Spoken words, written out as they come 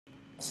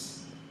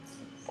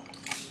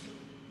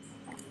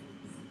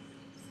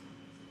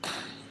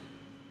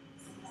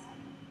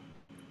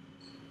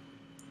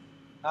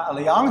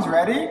Leong's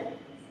ready?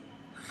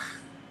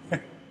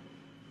 And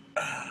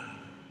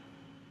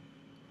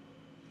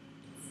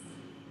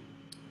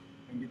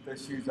get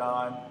those shoes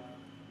on.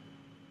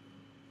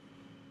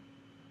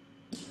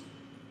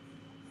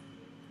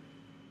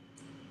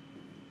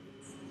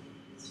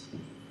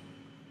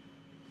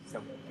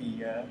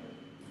 Sophia.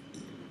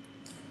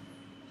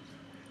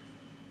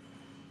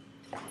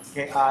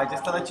 Okay,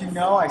 just to let you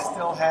know, I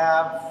still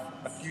have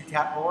a few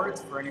tap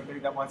boards for anybody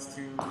that wants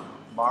to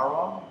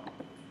borrow them.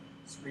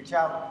 Just reach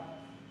out.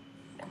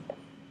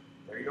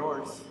 They're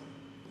yours.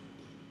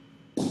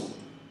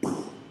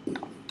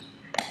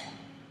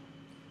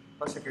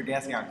 Plus, if you're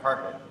dancing on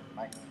carpet,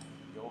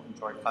 you'll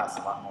enjoy class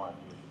a lot more if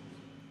you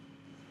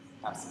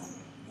have some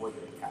wood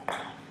to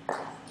tap.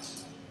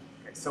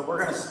 Okay, so we're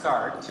going to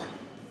start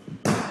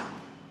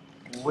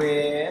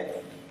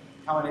with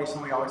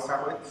combination we always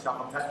start with: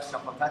 shuffle, touch,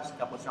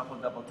 double shuffle,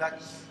 double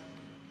touch.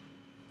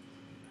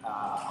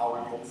 I'll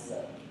repeat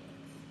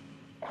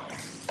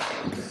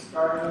the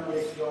starting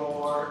with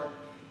your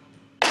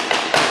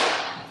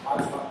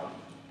body button.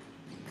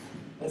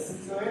 Listen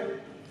to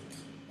it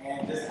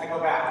and just echo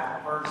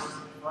back. First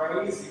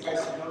phrase, you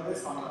guys should know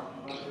this. I'm going to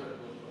run through it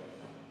real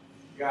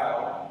quick.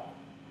 Go.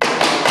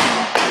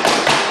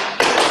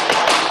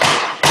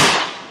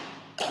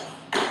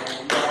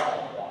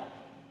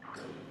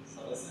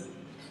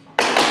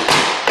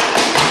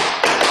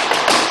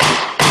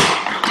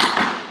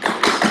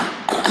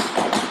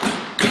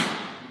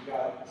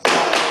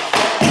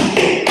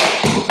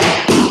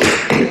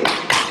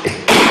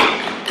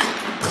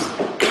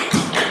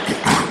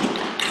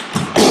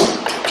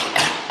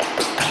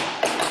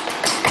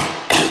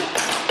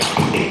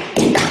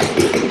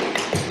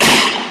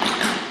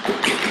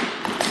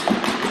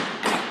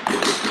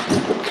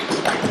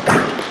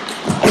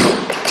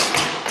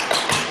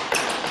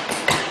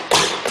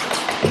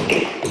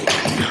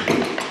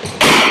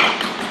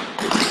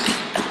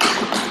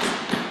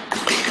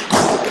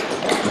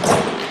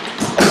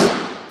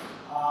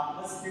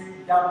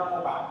 Double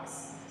pullbacks.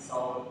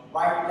 So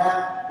right,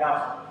 left,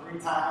 double 3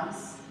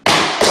 times.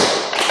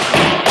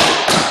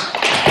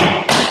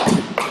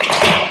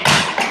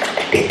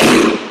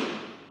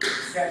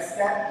 Step,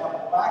 step,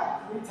 double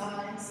back 3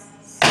 times.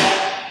 Step,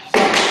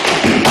 step.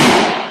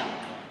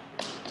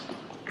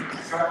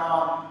 Start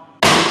on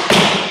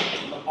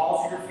the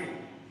balls of your feet.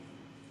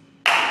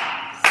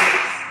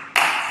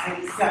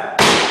 6, 6, 7.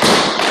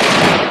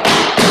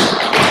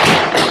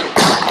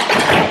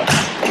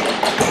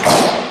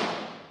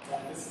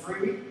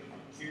 Free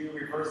to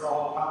reverse the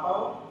whole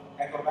combo,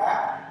 echo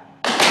back.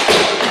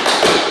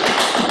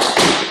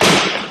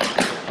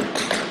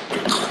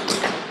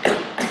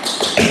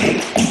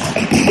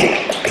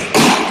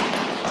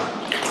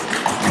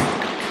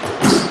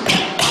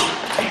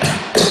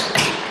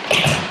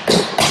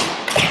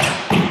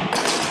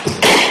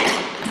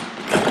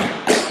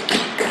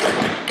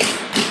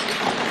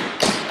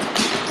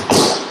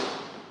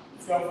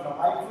 Let's go from the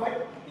right foot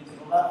into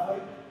the left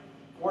foot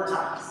 4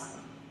 times,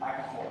 back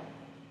and forth.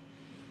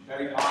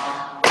 Ready, on. Ready.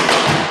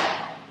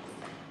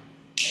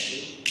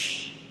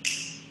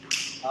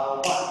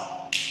 1,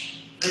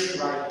 3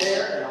 right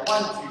there, and a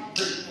 1,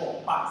 2, 3,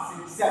 4, 5,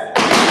 6, 7.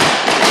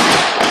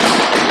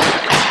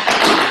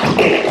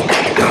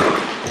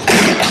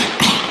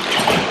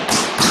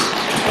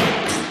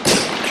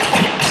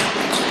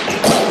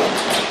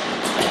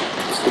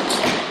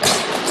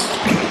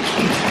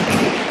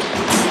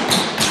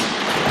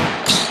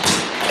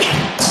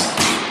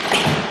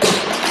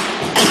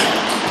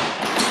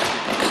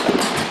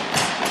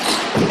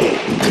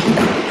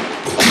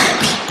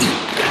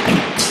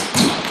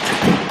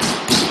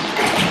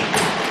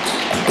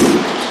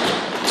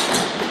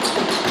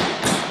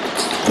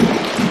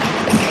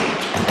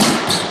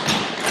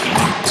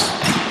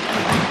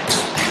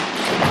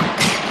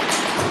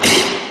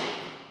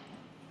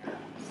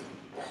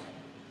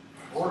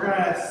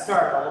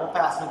 Start a little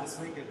faster this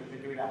week because we've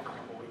been doing that for a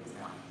couple weeks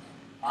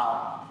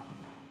now.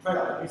 Try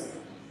that with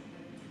music.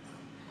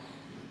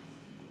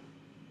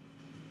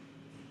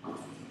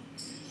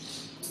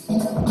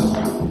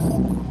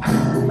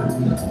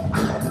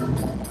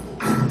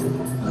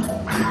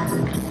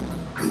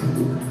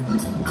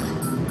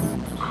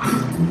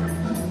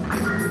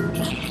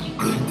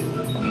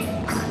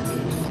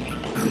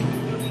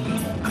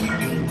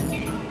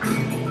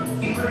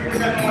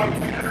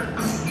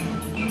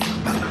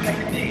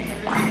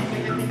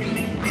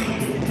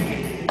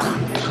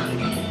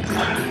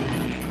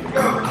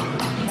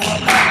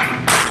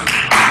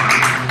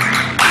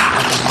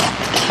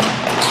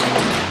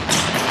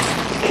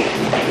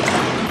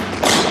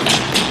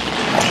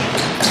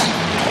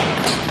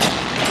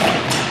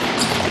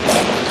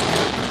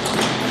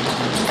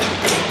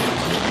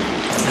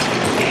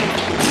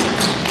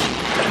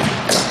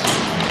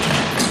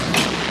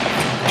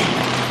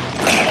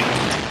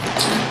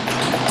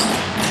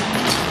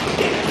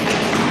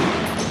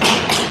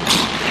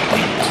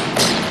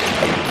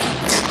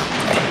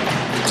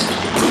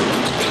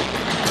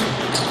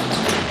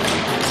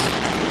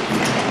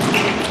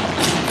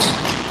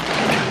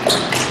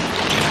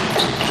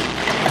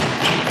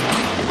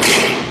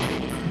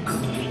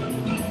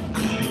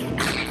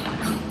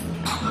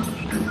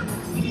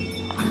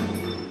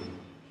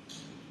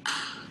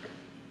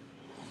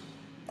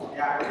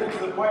 Yeah, we're getting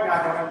to the point now I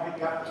don't think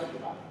you have to think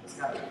about it. Just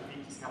kind of, your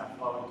feet just kind of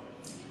flow into it.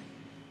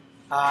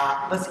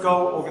 Let's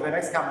go over the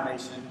next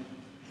combination,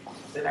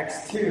 the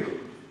next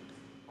two,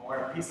 and we're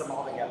going to piece them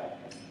all together.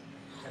 It's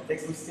going to take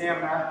some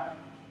stamina,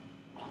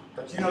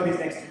 but you know these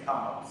next two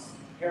combos.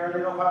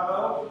 Parallel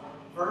combo,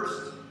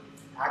 first,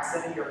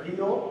 accenting your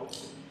heel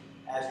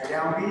as your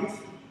downbeat,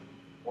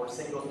 or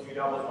singles, two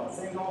doubles, one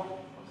single,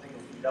 or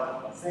singles, two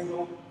doubles, one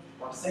single,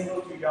 or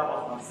singles, two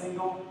doubles, one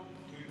single,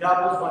 two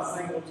doubles, one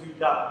single, two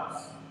doubles.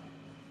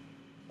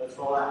 Let's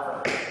roll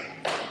that first.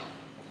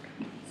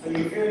 So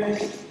you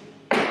finished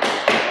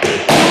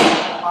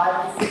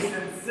 5, 6,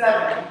 and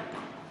 7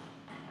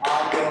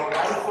 on your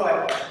right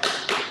foot.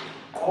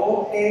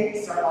 Hold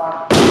 8, start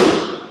on.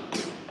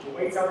 The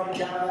weight's already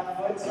down on that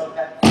foot, so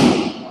that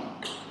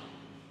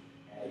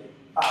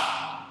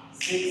 5,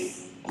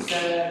 6,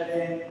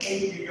 7,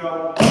 8, you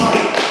go 1.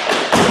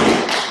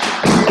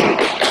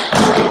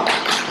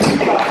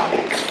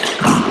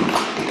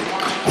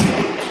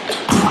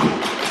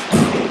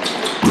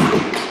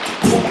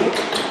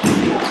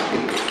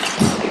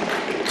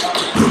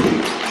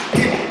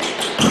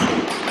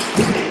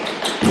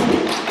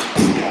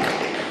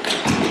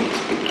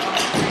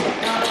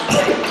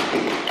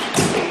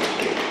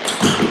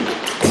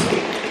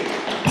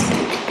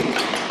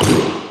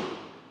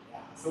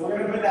 So we're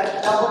going to put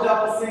that double,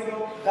 double,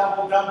 single,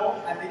 double,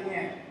 double at the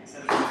end.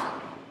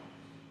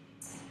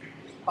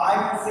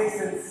 5 and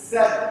 6 and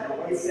 7, your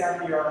waist down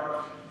to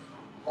your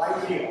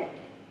right heel.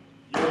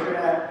 You're going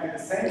to do the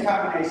same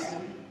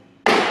combination.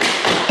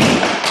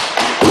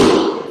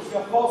 It's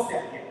your full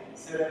step heel.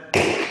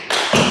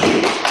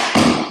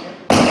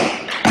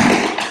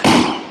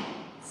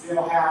 So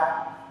you'll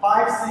have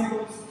 5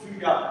 singles, 2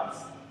 doubles.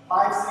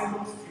 5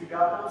 singles, 2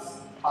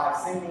 doubles. 5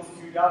 singles,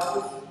 2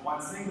 doubles.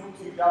 1 single,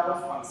 2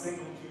 doubles. 1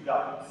 single, 2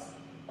 doubles.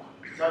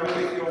 Starting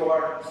with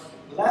your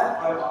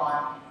left foot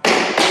on.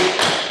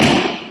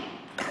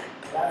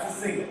 That's a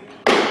single.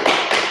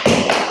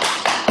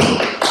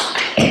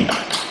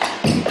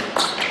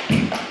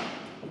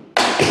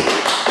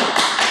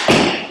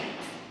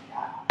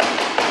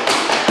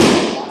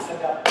 That's a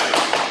double.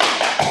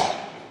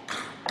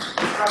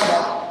 Let's try it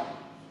out.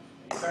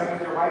 Starting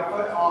with your right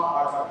foot on,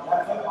 or sorry,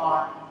 left foot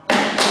on.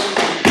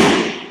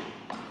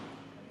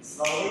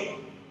 Slowly.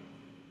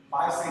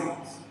 5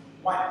 singles.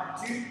 1,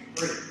 2,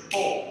 3,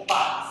 4,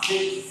 5,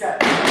 6, 7.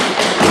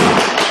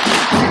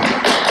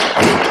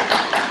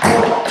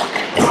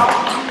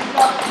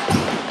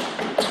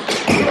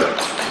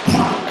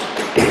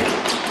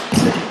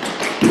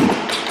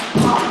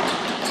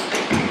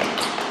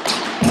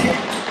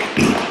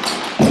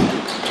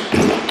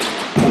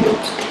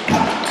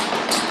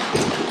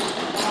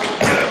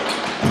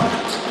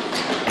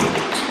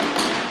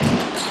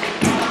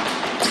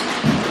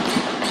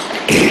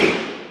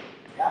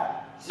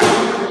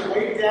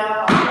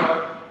 Down on your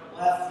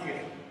left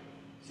heel.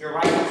 So your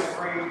right is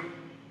free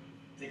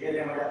to get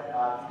into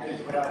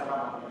whatever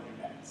combo we're going to do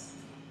next.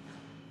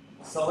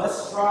 So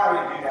let's try to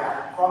do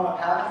that from a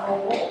pattern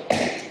roll.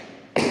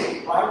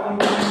 Right when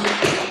you do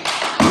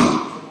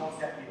full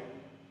step heel.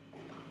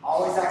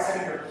 Always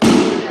accenting your heel. Here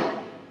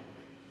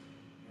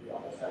we go.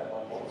 Let's try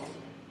one more.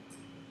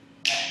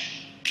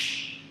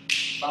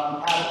 From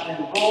pattern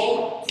and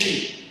roll. 2,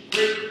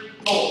 3,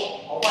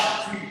 4.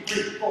 1, 2,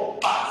 3, 4,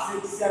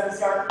 5, 6, 7,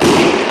 start.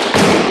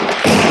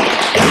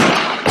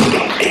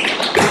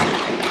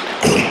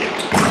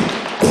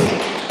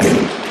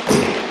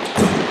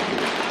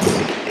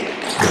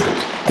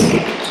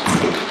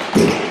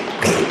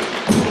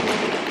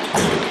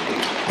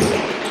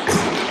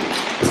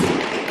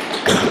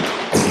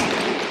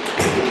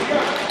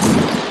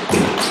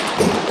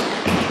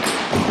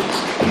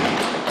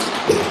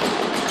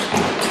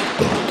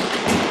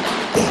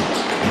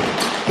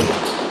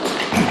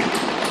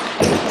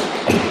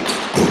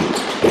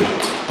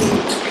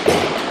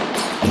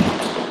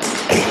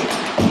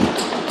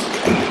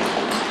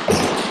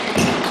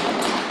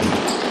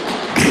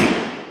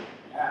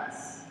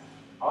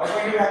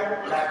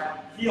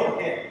 That heel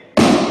hit.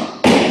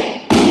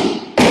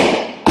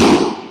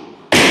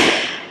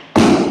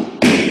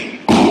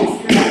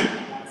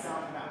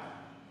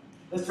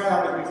 Let's try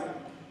out the reason.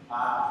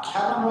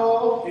 Pattern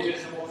roll, it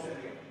is supposed to be.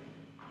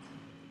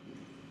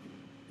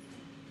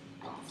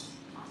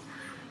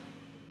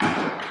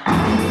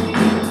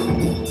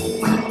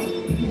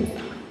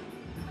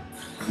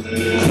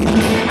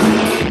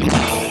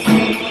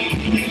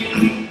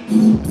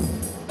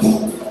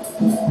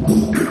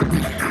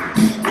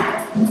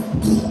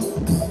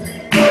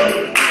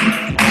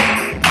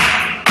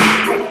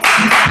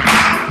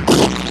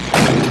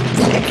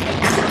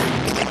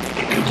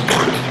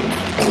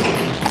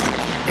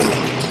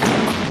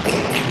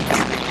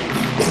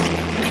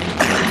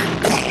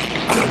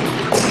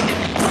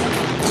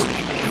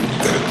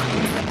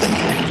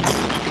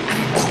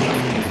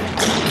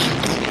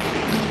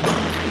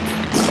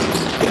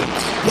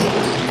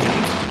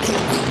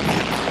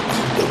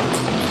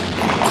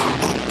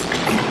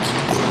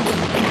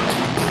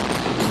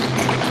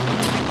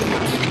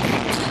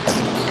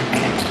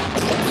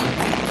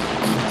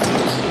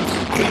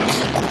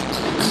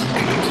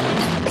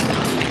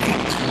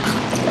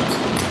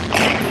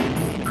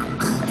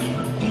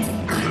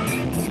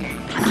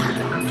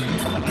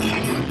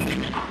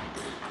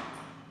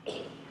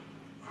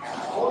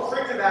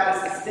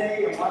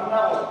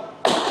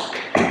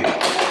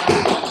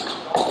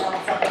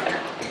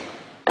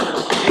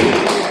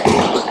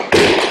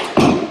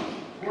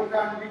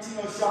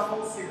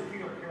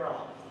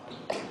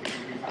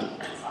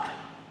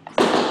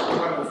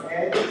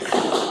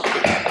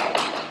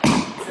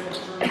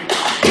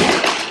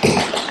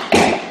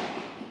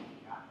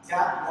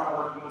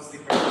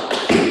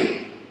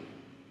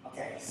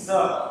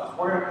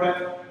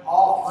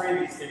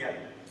 together.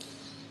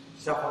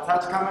 Shuffle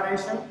touch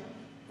combination.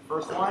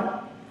 First one,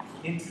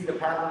 into the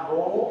pattern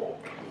roll,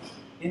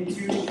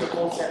 into the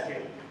full set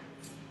heel.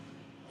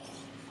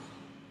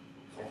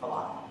 Take a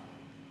lot.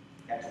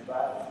 Catch your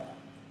breath.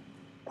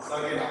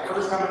 So again, our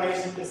first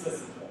combination is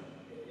this.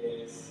 It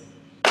is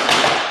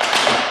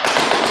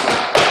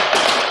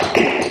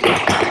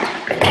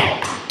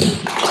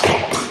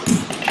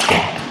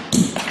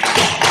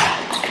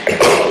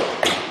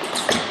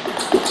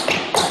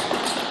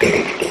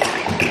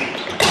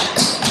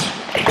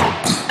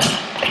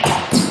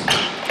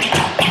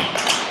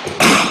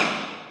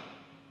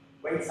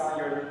weights on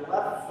your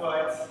left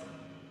foot.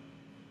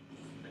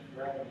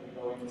 Correct, you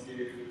go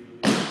into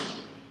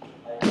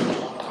like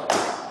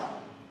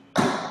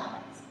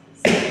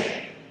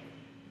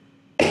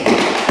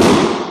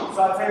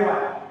so I'll tell you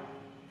what,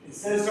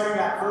 instead of starting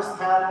that first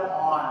paddle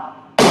on,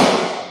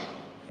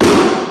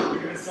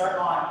 you're going to start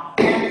on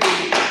hand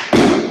three.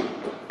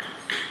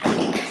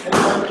 Instead of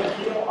starting the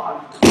heel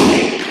on,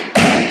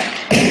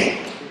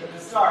 you're going to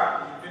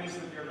start, you finish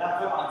with your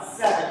left foot on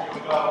 7,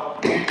 you'll go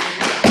hand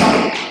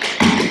three.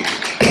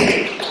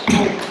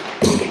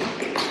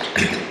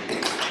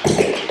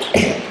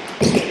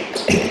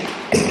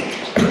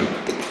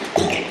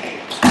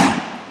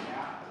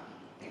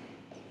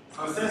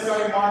 So instead of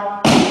starting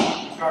one,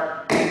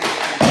 start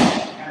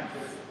hand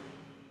twist.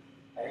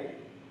 Okay?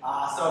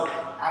 So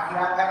after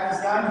that pattern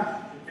is done,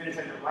 you finish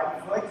on your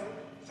right foot,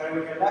 starting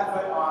with your left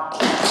foot on.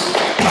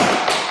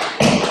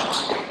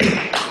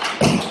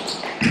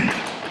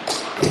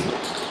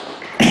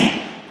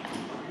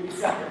 Really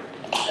separate.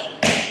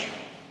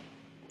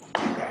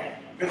 Okay,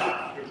 good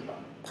luck. Here we go.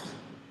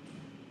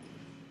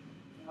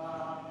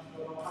 How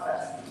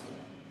that's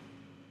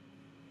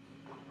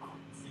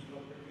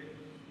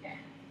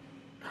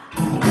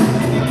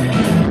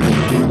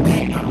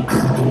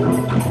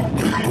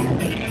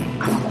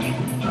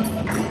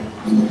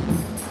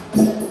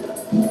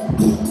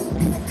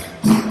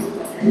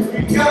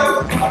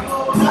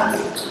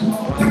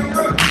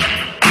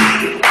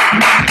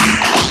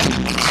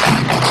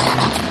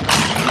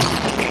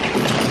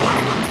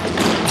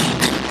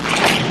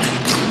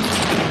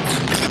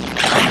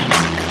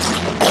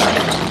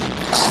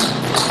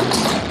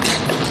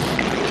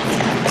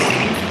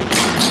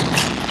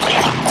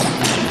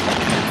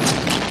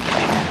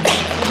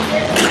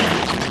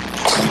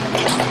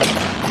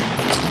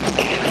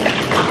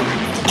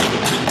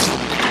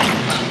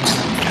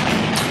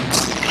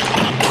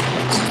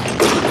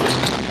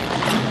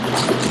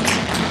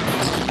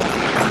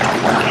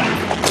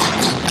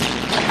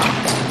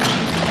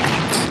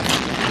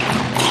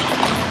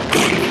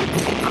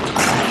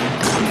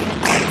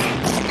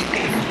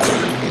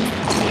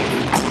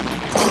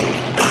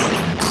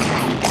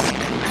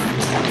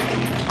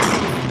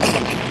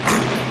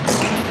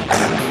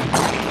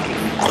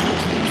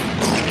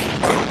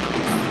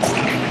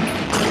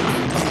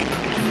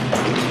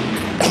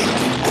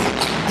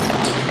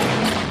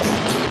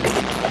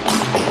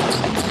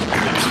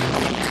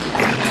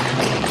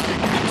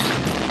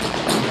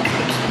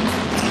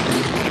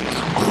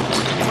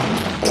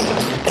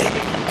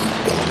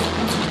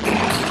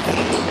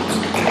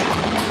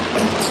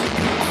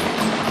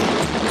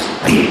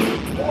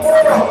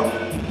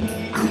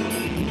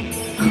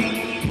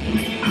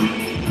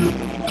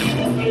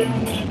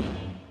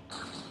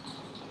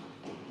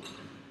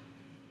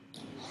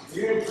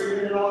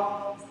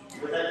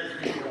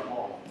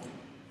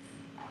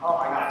Oh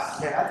my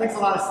gosh, yeah, that takes a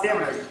lot of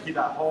stamina to keep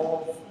that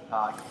hold,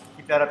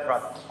 keep that up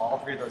front, all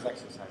three of those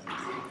exercises.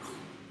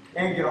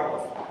 And get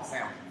all those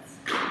sounds.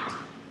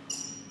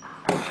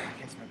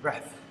 Catch my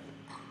breath.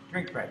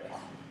 Drink break.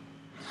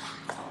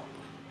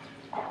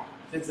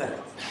 10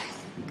 seconds.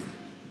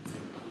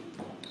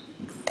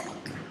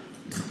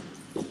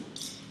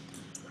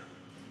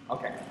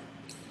 Okay.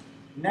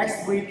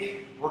 Next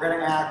week, we're going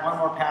to add one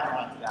more pattern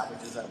onto that,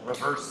 which is a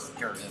reverse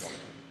paradiddle.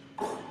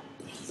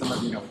 Some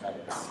of you know what that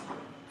is.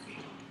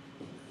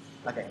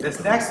 Okay,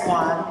 this next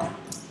one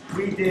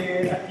we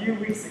did a few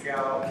weeks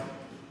ago.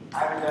 I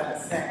haven't done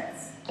it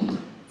since.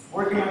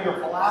 Working on your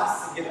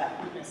collapse to get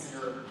that weakness in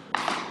your.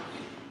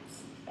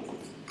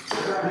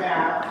 You're going to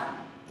have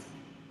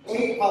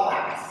 8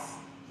 collapse.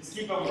 Just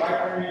keep them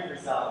right underneath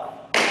yourself.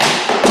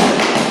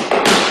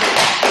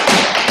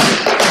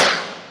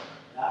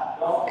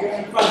 Don't get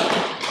in front of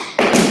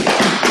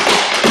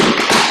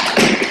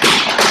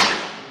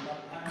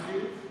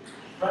you.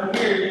 From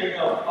here, you're going to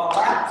go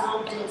collapse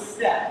to a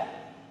step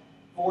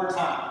 4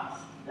 times.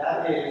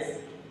 That is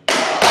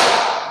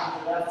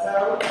left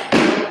toe.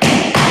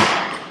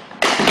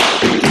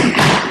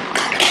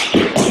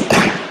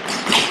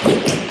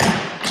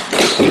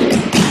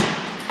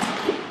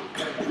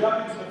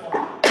 Jump into the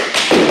floor.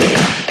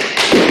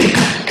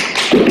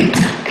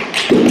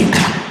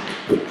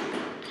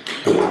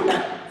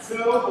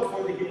 So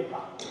before the heel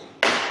drop.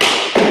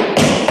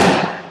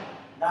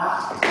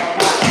 Not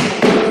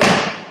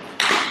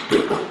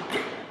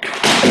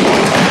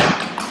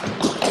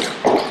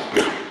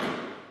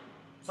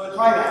so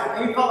try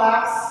that. 8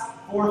 flaps,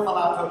 4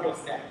 fallout Tokyo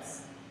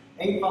steps.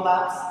 8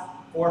 flaps,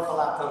 4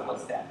 fallout Tokyo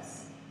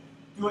steps.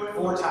 Do it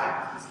 4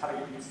 times. Just how to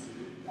get used to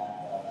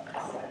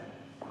that step.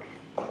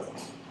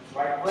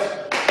 Right foot.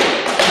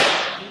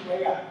 Keep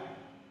way up.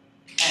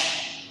 And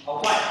a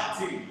 1,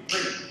 2,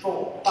 3,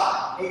 4,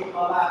 5, 8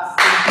 laps.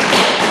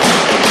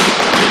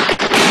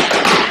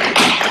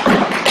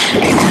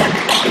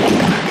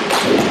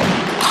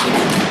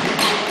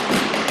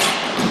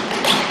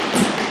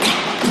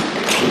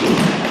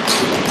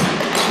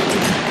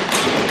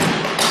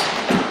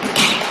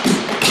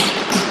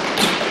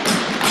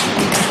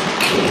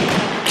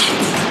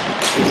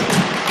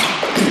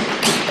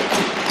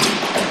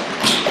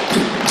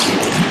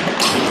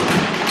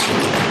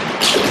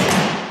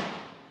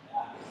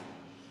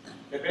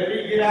 The better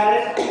you get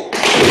at it, you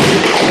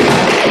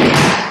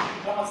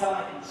almost sound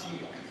like a machine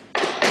gun.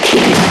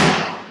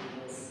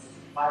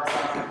 5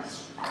 seconds.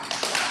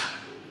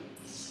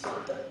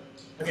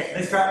 Okay,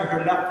 let's try it with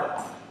your left foot.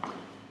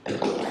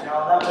 Now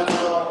left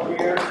foot over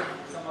here,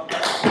 some of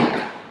that.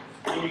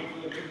 So you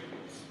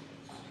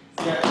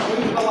have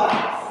 8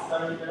 laps,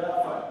 starting with your left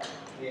foot.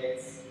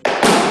 It's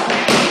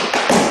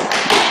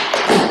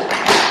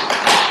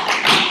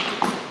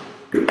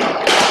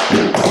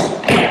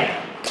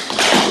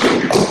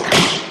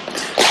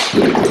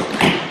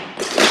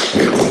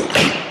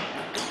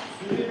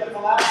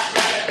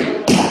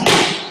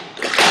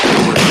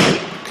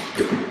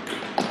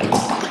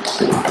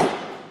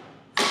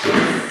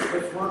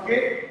work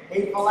it.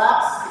 8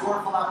 pull-ups,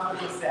 4 pull-ups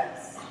with the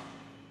steps.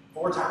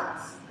 4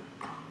 times.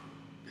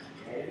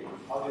 Okay,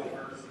 I'll do it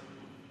first.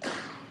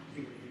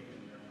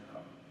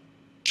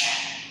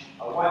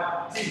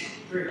 1, 2,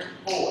 3,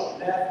 4.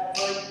 Left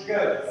foot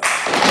goes.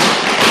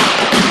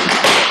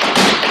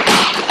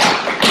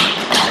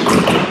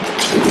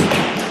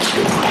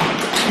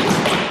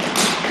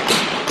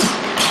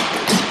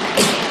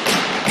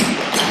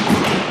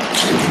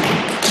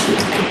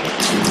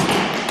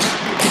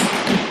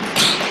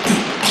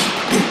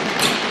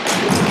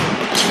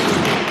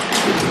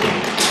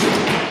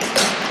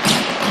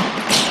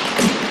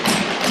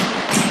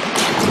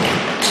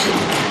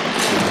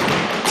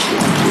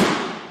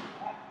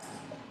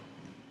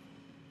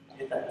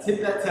 Tip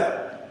that toe.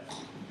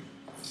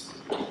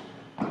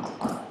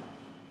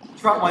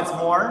 Trot once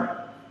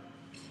more.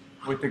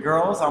 With the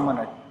girls, I'm going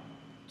to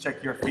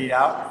check your feet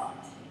out.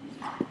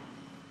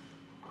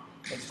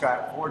 Let's try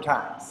it 4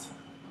 times.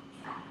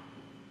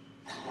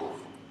 Here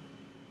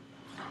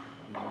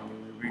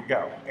we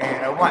go.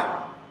 And a 1,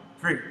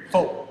 3,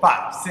 4,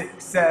 5,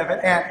 6, 7,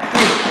 and 8.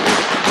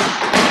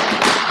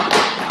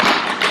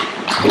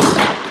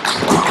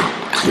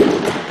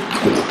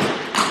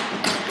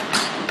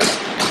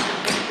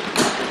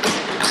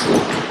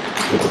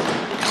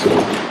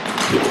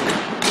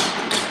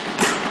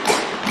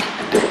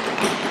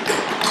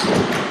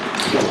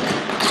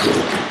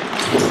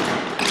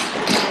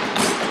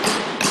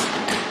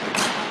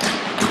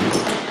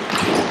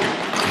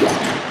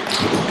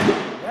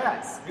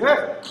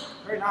 Good.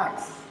 Very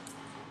nice.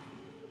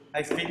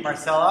 Nice feet,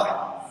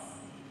 Marcella.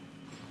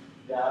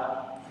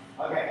 Yeah.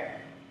 Okay.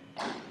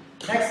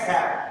 Next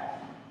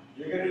pattern.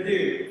 You're going to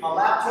do a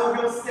lap toe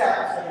heel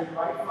step, so your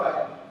right foot.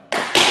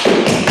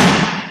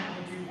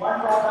 You do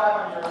 1 roll back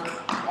on your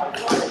right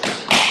foot.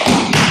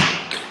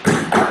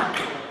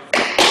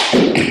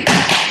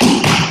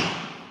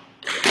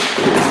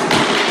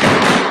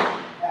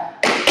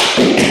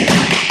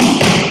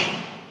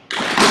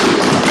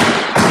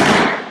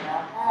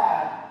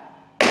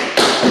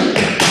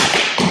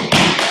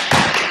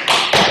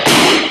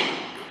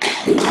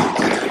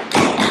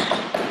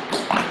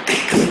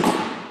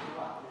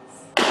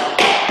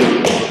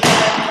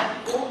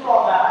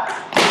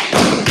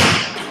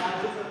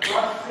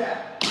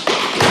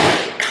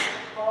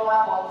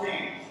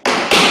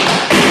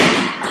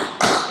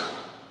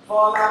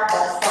 Fall out,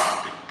 ball stop.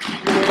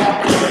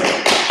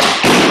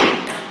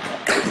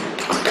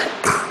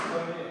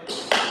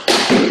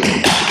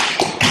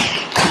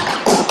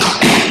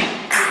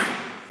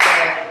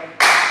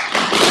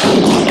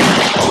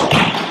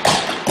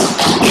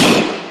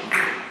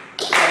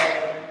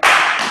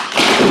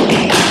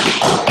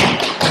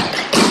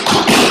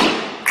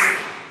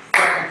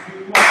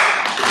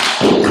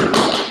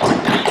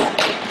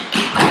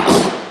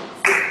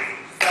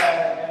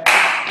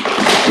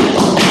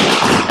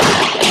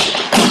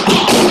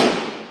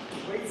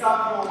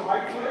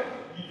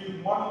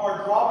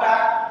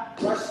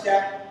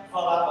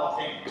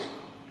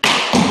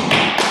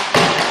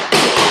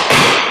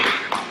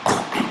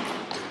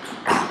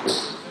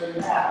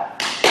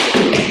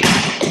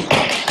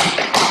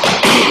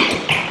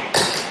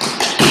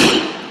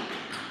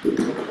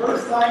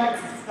 time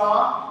it's a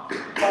stop,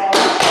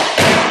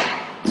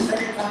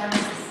 second time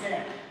it's a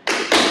stand.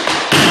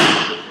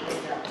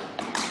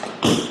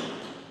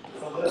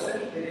 So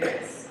listen, it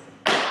is.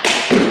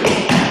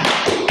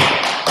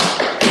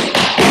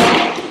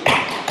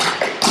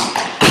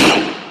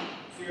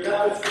 So your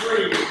left is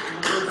free.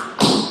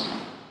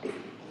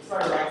 We'll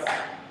start right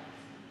side.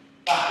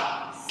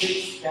 5,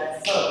 6,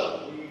 that's so.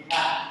 We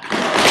have.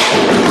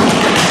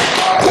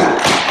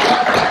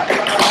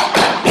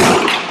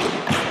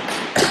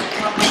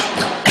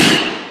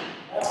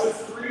 That was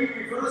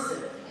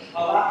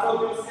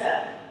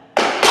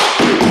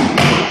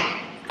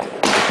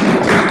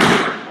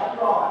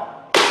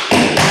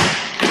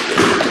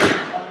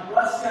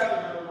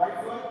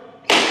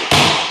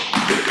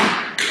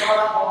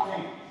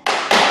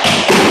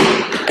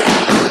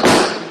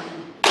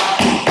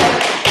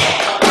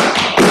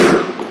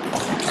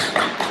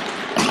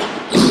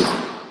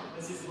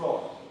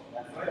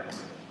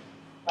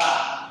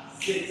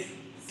 6,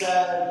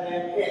 7,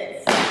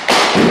 8.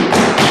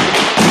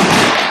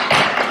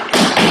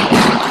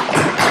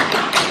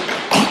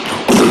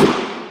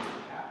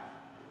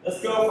 Let's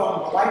go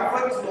from the right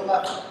foot to the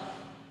left foot.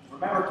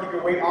 Remember, keep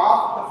your weight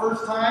off the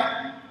first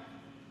time,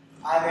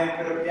 and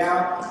then put it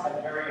down at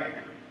the very end.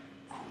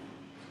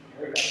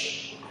 Here we go.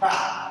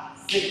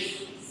 5,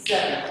 6,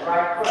 7,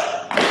 right foot.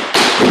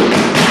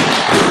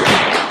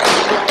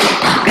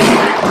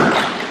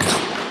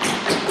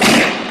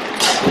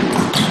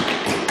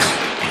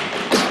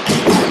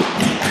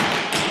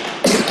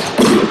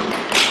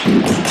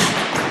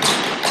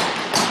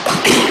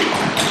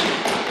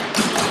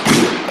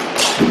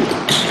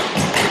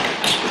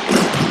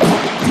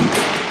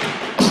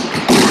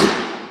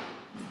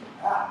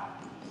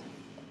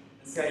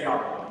 Let's get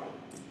yarn.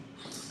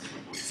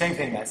 Same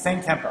thing, that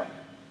same tempo.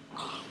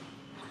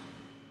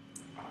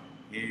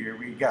 Here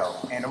we go.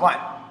 And 1,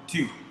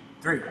 2,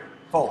 3,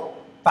 4,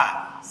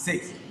 5,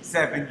 6,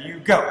 7, you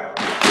go.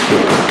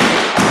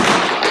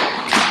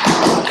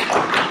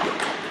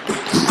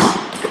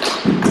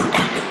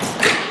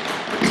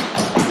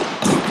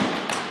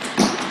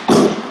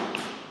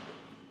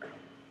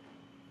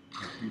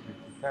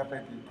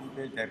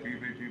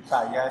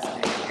 Yes,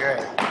 good.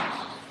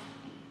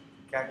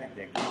 Got it.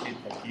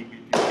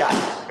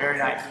 Very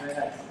nice, very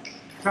nice.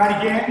 Try it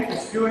again.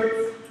 Let's do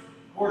it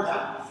 4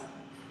 times.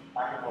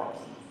 Back and forth.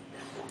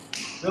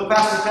 A little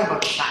faster tempo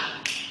this time.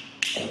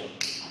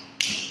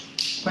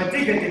 Right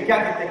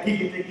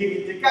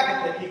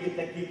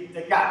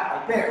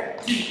there.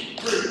 2,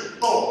 3,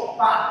 4,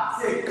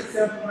 5, 6,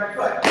 7, right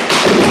foot.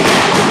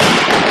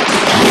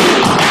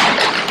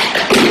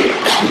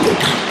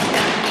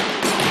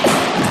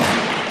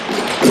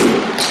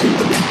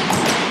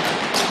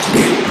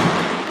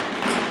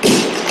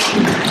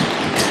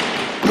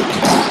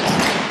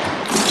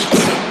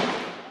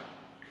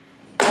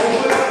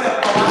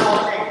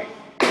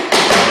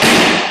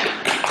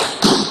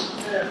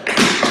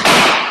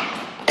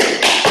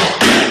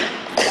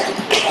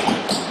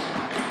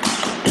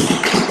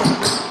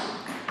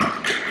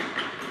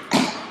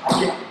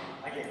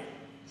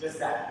 Just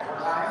that. 4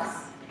 times.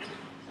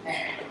 And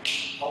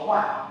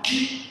 1,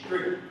 2,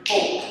 3,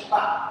 4,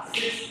 5,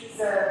 6,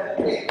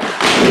 7, 8.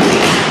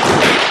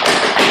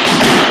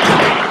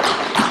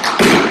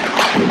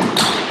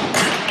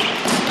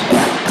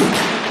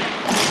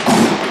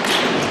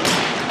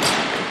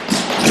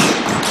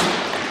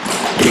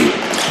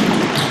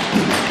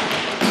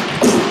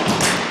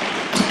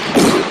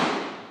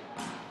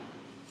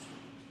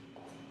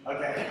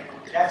 Okay,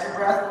 catch your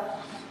breath.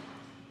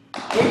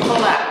 8 full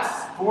laps.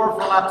 4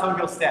 full lap toe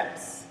heel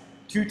steps.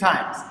 2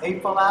 times.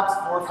 8 full laps,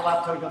 4 full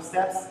lap toe heel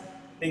steps.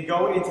 Then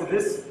go into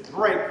this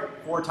break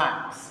 4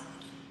 times.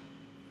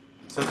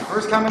 So the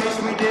first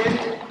combination we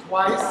did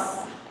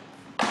twice.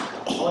 I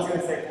was going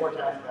to say 4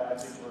 times, but I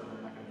think we're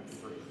not going to do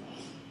 3.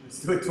 Let's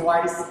do it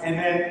twice, and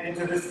then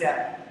into this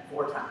step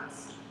 4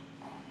 times.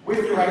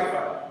 With your right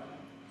foot.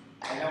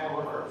 And then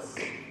we'll reverse.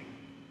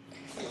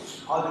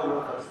 I'll do the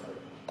reverse foot.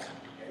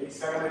 Okay, you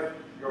start with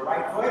your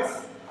right foot.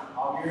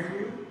 I'll mirror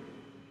you.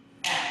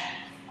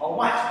 And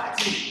 1,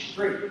 2,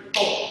 3,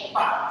 4,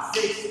 5,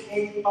 6,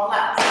 8, full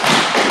laps.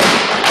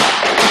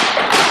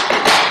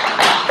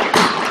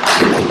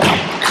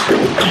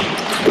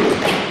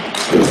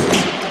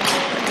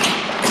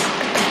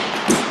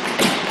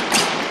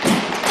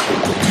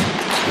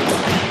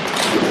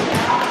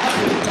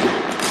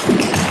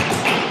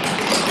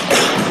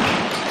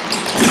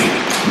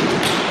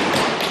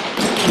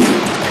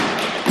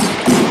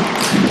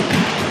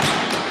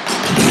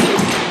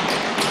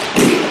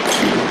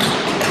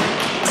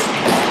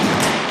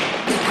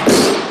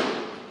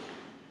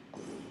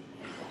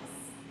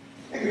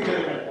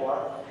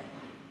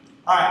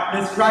 Alright,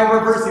 let's try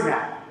reversing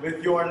that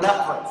with your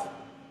left foot.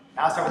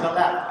 Now start with the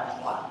left.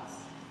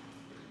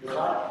 Your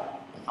right.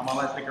 I'm going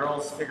to let the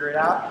girls figure it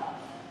out.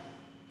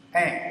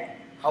 And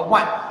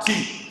 1, 2,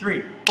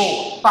 3,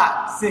 4,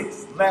 5,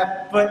 6,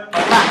 left foot, a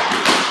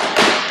lap.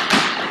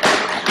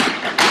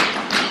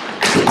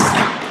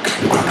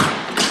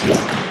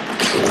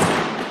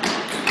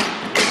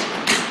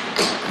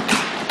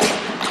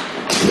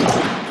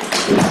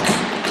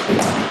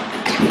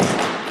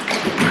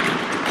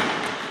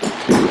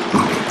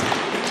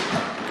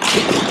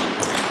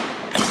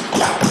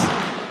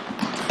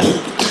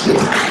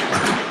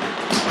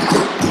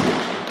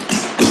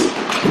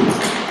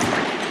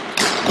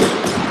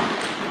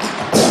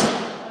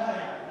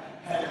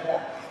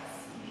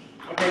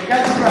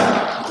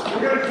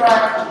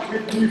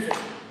 With music.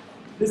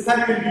 This time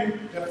you're going to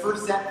do the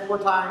first set 4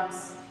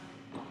 times,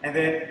 and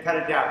then cut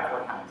it down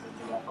 4 times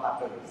into that flat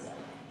foot set.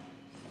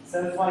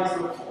 So that's why you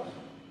do it 4.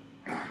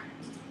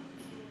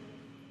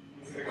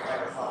 These are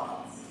kind of soft.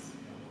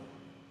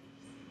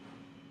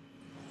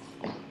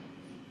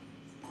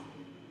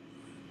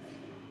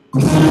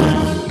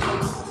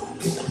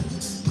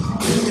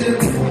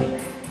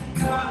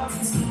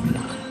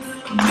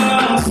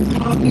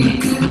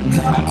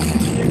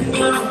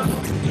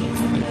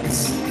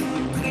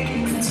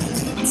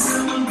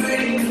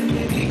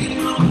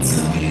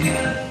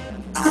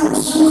 I'm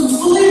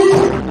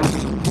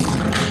so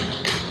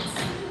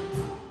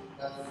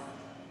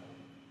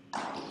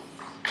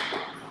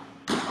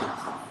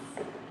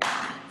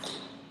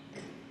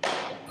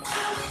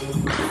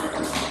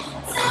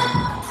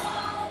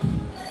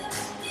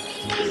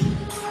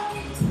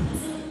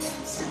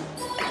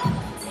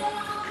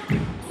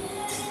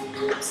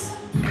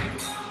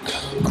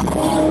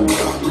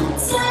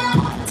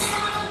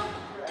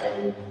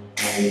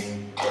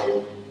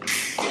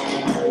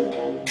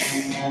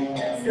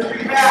It's gonna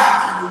be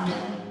fast.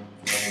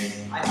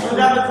 I slowed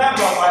down the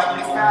tempo, but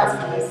it's fast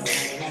for this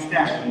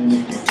step.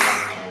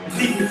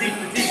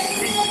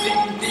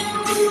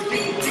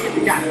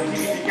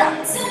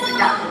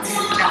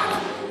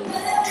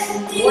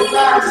 More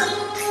times.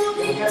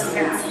 Yes,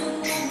 can.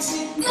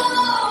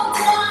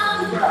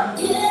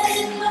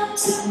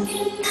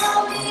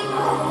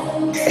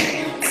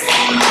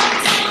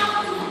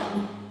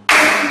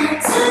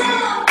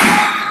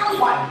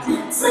 One, two,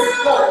 three,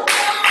 four.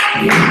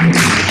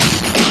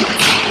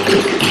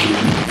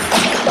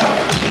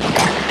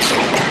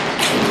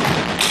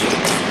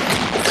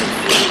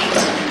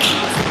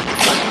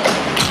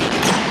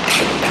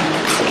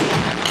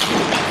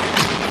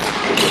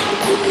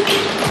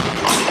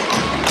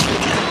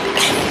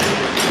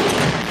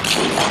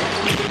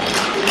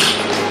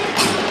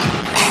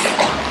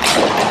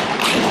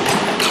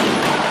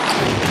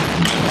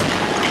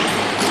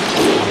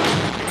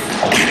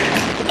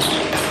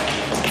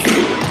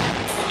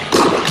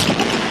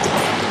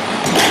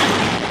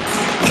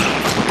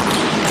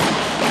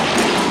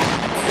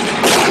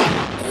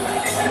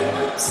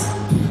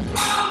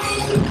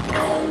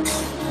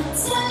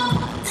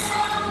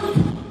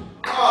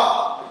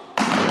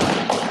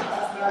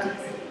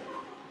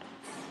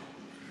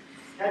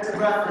 Catch your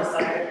breath for a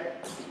second.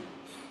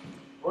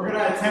 We're going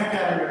to attempt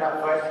that on your left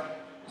foot.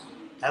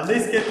 At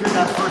least get through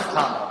that first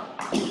combo.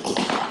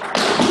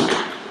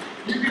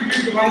 You can do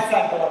the right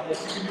side of this.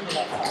 You can do the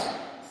left side.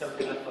 So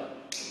good left foot.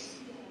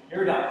 Here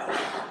we go.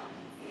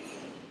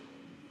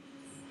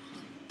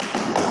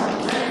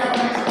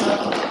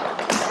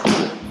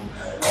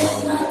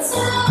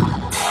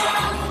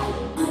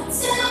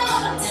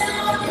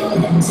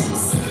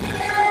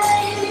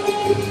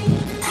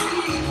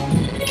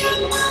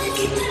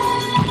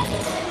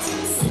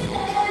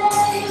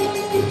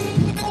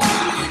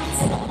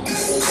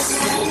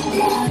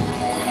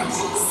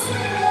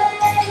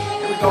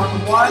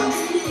 Going one,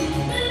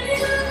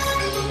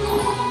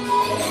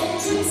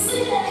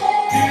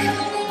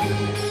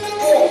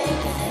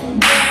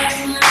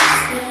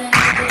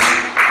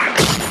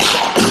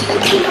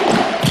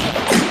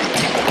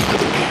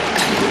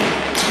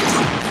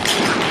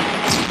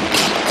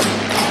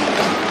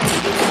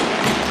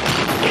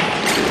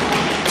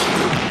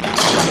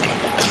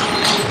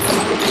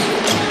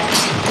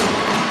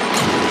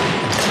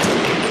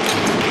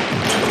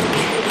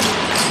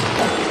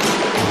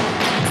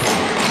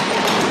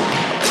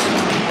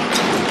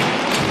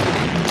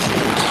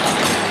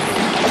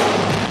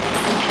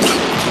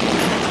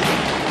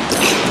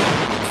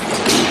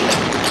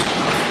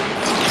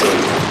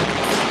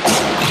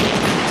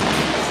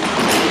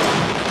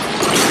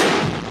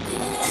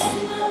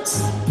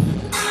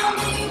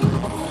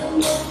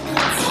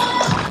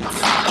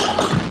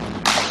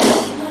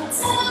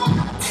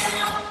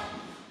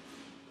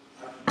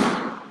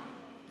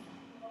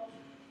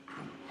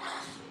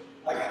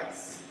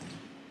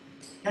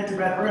 catch your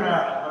breath. We're going to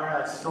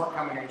learn a short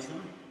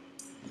combination.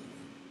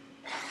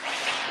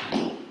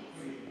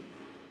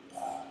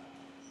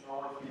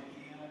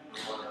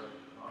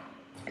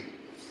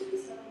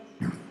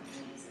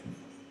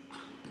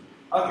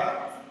 Okay,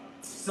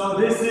 so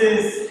this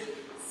is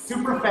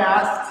super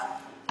fast,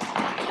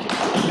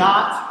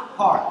 not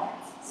hard.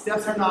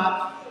 Steps are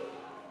not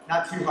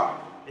too hard.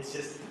 It's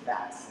just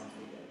fast.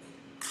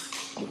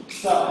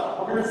 So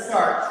we're going to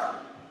start.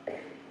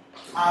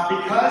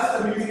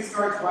 Because the music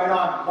starts right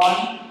on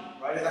one,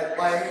 right as I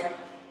play,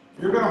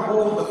 you're going to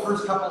hold the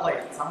first couple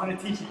eights. I'm going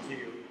to teach it to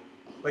you,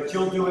 but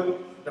you'll do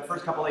it the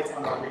first couple eights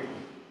on the read.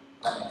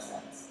 That makes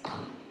sense.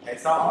 Okay,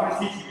 so I'm going to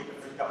teach you the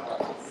first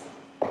couple eights.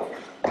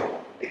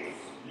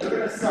 You're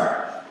going to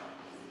start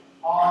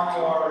on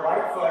your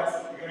right foot.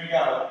 You're going to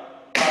go.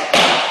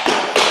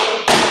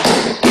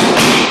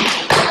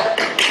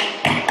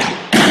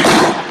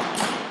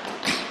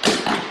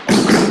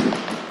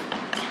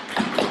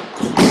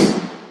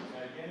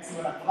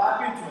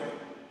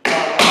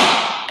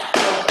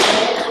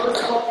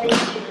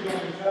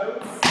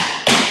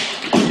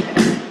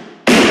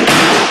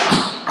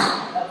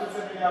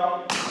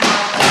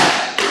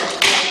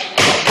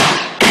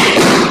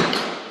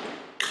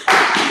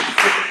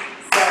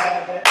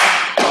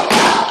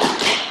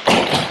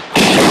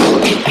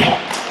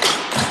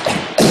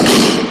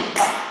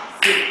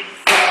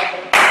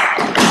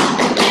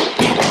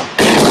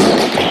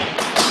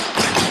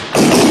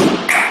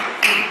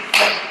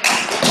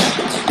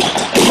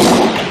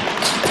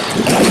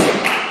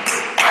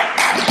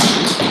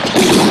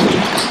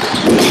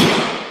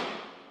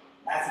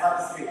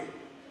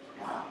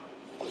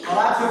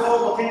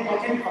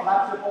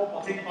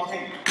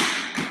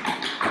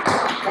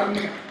 Come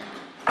here.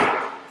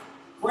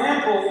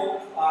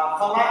 Crample,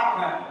 flat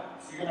crample.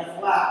 So you're going to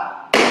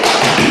flap.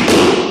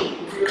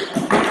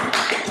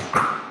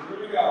 Here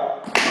we go.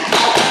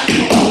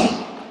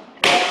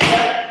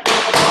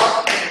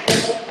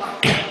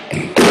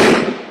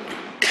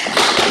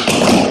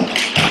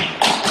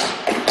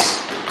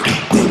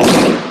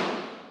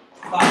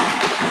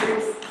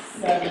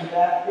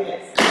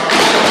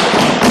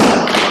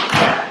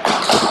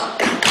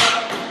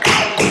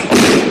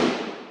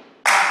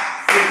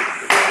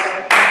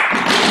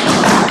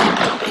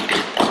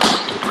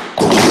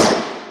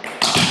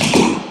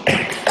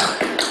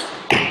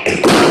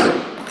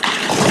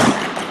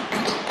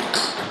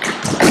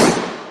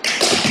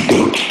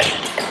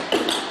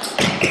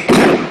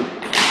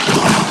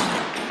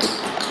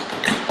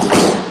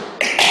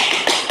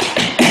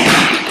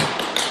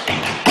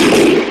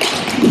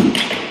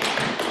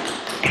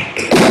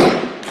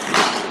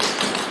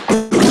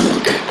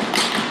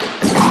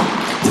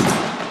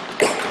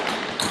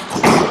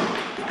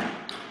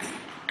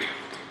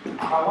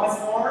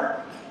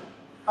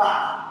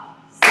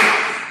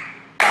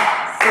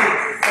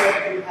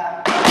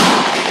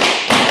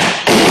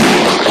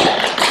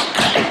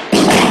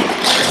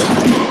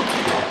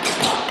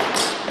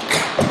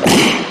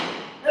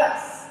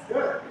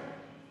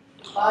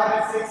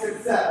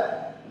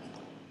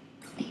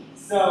 Good.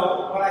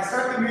 So when I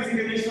start the music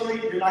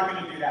initially, you're not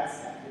going to do that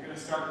step. You're going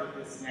to start with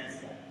this next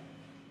step.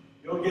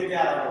 You'll get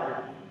that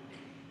over.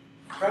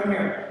 From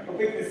here, we'll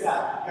pick this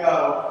up.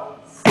 Go.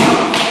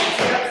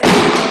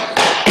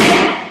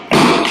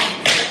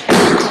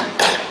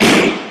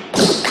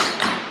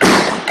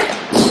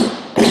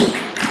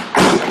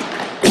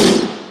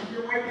 Keep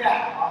your weight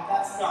back off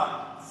that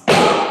stump.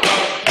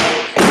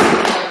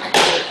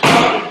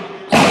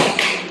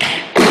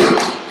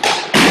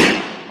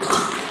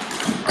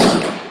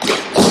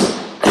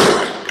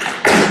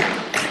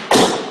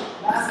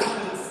 Last one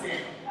is a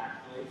stand,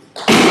 actually.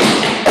 5,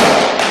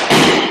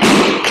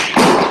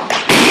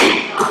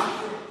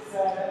 6,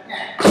 7,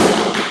 8.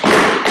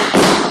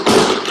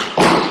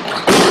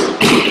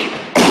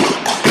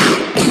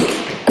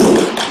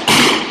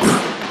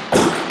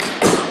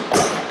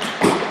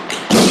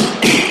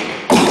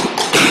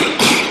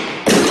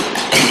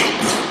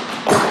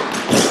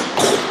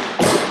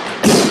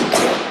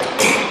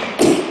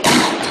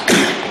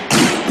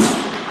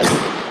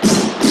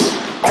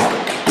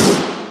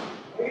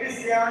 Weight is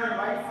down your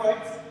right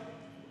foot.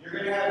 You're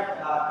going to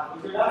have,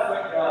 with your left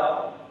foot, go.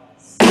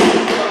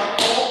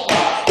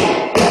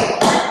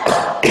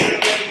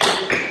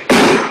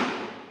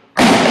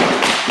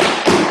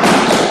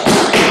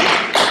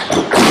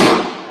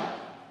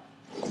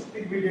 I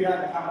think we did that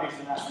in the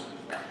combination last week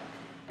as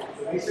well.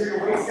 So make sure your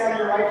weight's down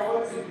your right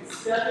foot so you can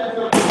step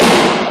into it.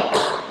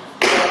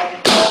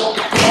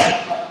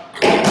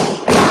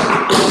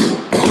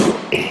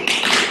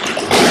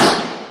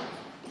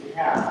 You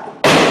have.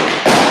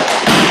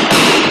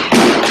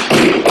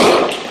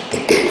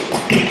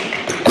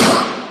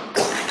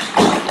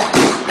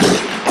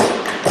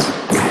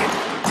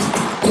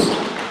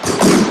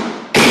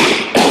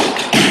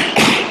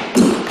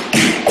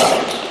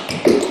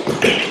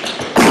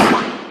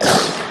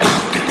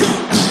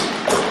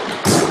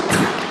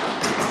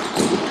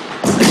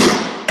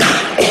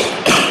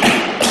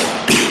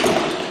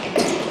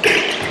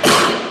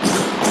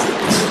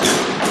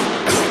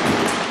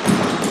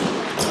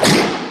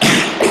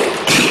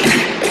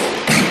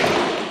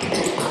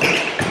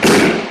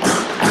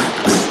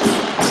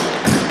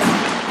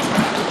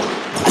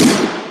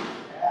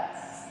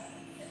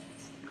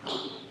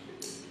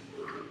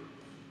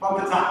 From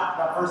the top,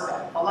 that first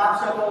step. A lap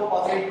shuffle,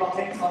 rotate,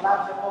 rotate, a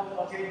lap shuffle,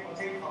 rotate,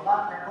 rotate, a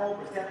lap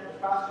shuffle, step,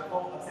 cross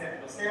shuffle, a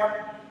step, a step.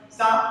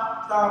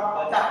 Stop,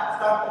 stop, a tap,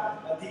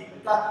 stop, a deep, a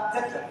tap,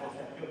 step, shuffle,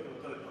 step, go, go,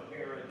 go, go,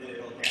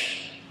 paradiddle, down.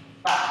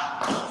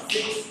 5,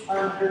 6,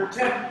 under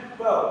 10,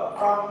 go,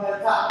 from the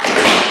top.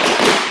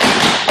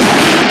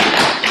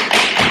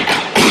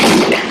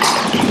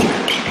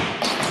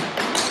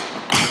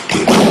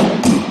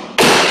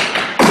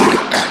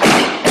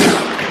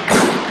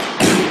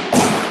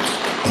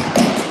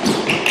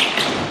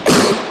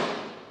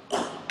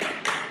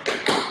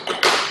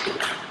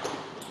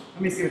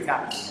 Let me see what's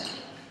happening here.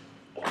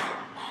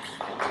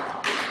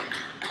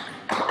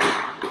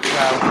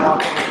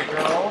 Walking with the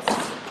girls.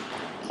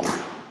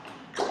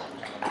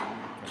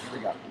 Here we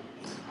go.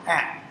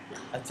 And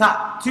a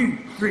top, 2,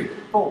 3,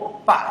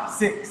 4, 5,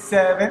 6,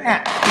 7,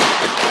 and.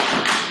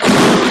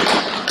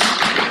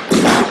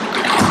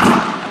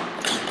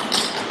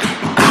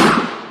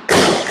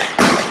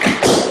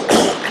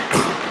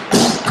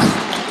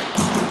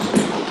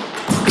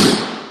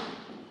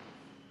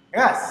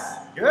 Yes,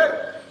 good.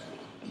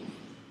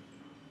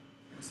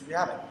 So you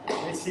have it.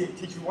 Let me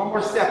teach you one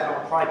more step, and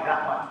I'll try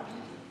that one.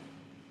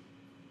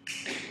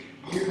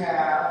 You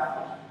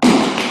have.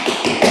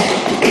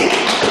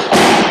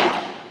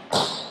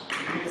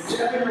 You're going to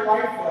step in your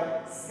right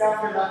foot,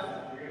 step your left foot.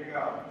 You're going to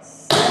go.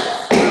 Step,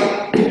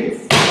 step,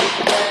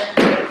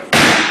 step,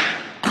 step.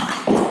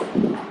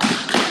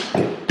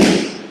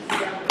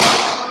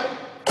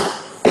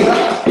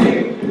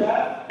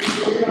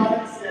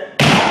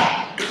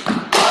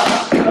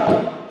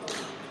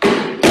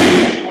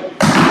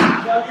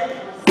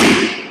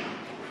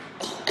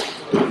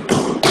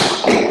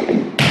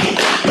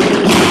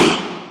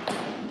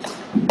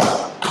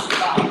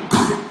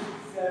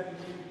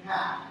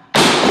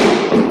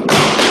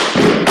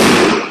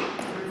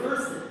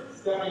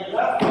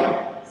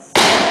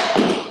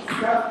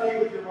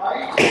 With your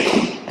right,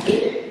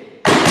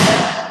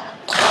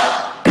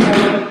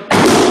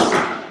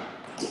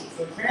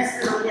 so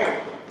transfer your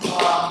weight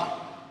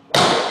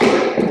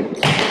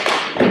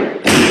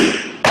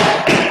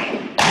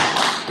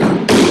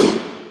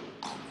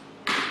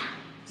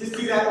just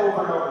do that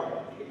over and over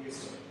again to get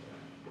used to it.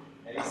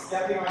 And he's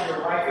stepping on your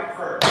right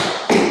foot first.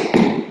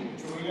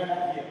 Until we don't have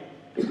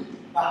to heel.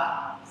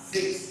 5,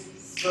 6,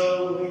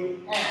 slowly,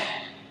 and.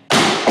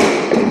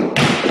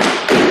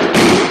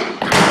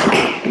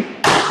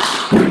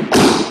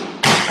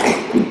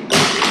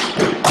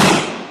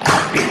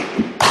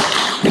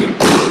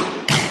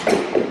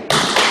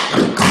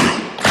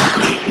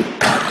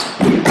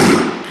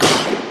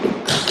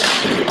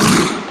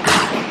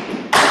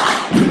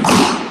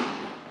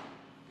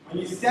 When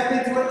you step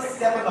into it,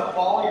 step on the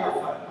ball of your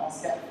foot. Don't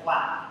step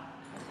flat.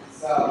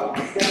 So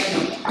step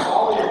in the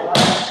ball of your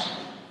right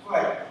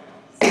foot.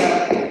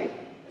 Step.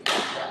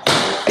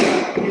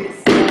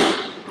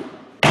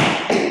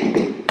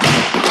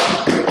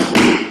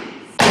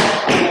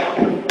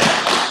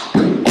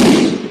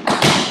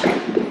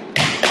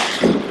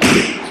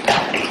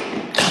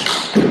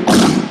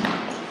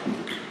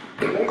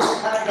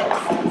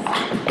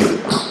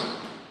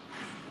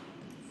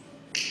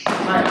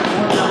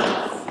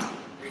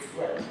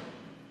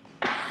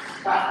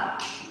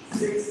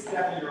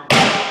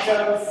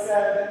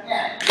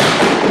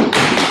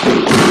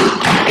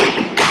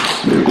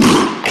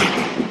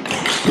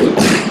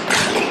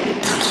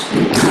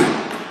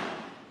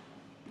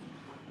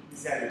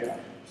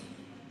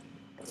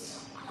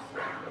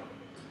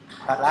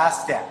 that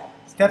last step.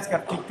 Steps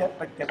got to keep that,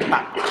 like that.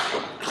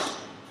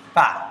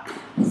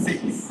 5,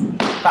 6,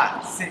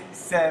 5, 6,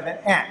 7,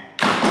 and.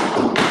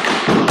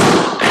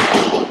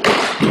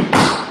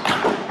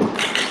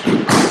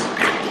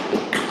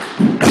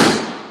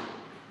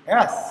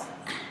 Yes.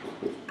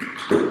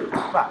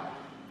 5.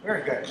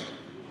 Very good.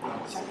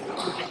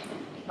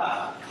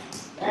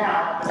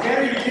 Now, the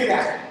better you do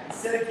that,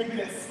 instead of keeping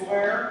it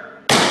square,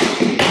 I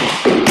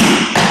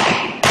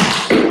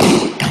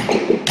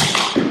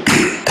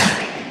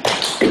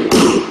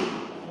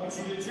want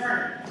you to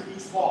turn to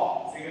each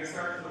wall. So you're going to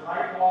start to the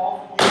right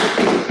wall, back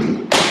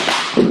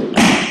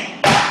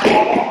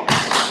wall,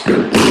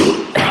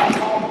 back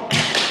wall.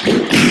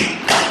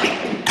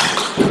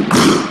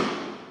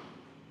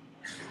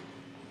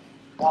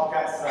 Walk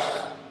that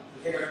side.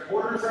 Take a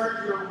quarter turn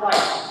to your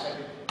right.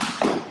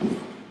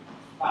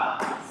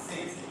 5,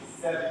 6,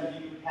 7,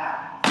 you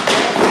have.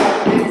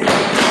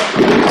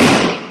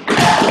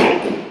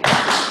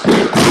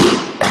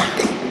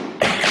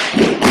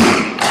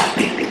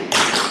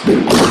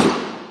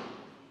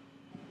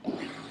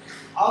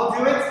 I'll do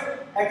it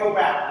and go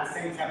back at the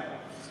same tempo.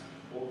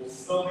 We'll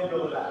slowly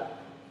build it up.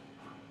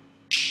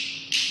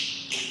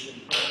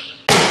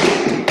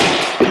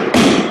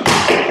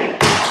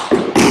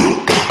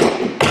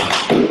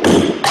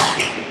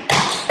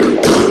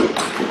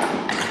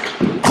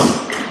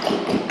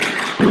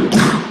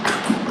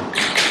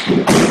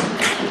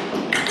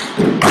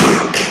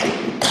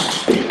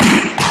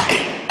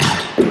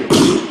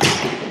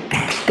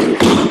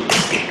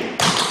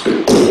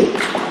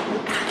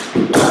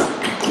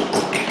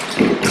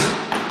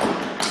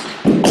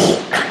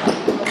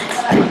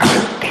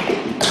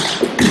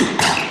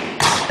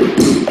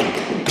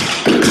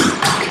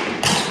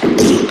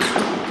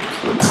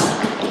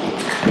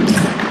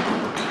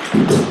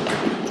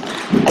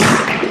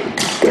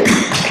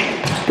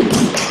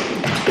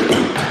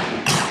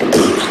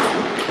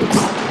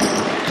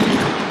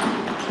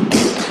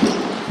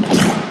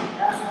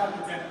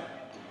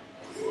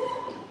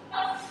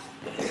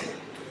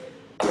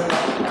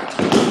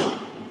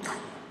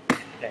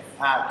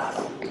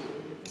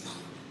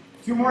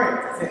 Two more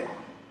hits, that's it.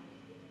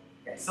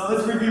 Okay, so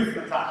let's review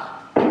from the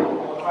top.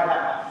 We'll try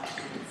that one.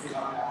 Let's see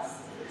how fast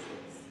this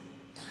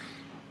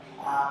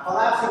goes.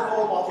 Collapse and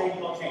fold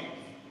while change.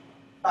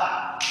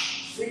 5,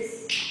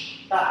 6,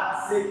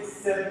 5, 6,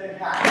 7, and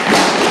half.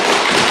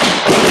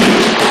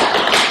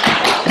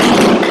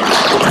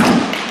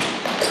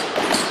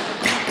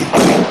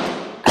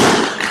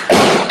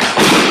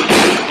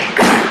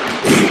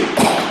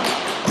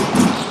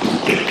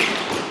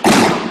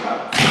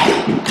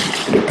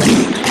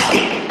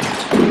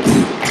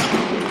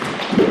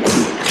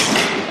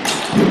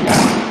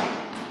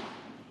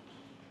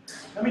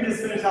 Let me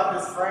just finish off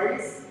this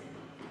phrase.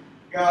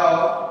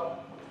 Go.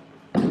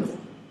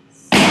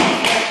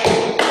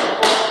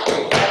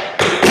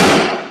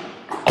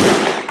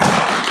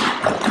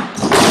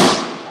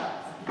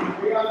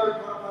 Three other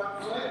front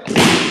foot.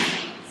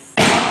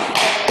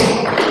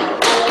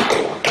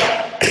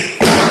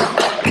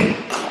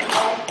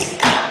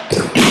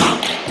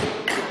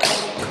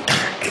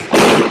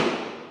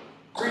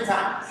 3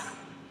 times.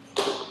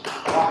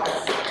 Walk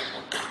us.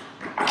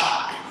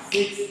 5,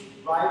 6,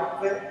 right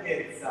foot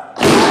hits up.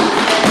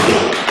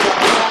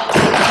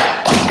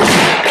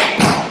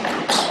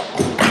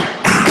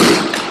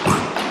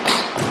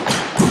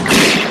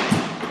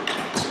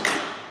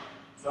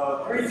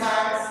 So 3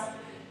 times,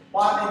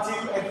 1 and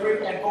 2 and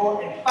 3 and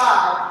 4 and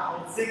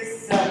 5 and 6,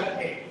 7,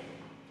 8.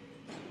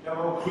 Then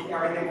we'll keep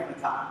everything from the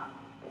top.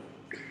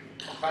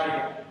 Try it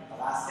again. The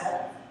last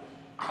step.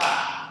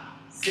 5,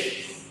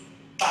 6,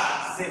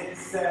 5, 6,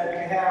 7,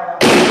 and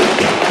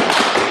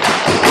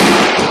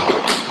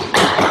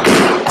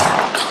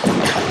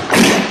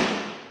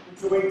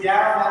put your weight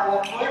down on that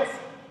left foot.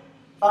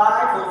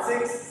 5,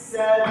 6,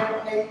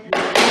 7, 8.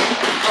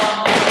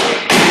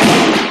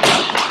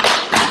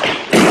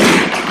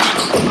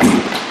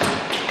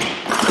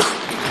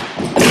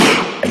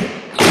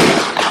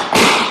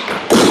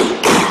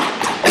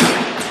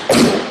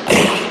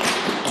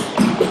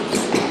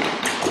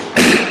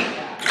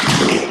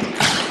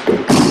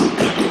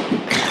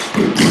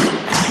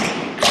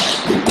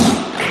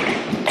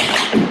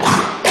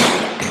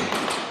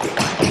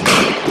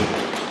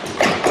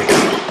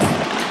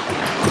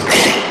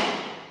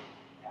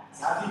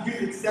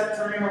 Step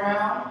turning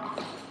around,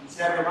 you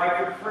should have your right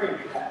foot free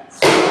with that.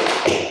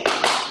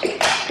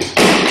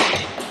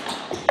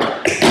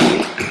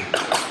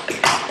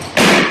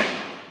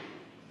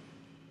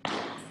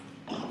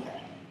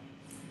 Okay.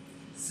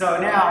 So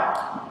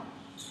now,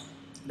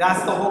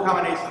 that's the whole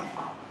combination.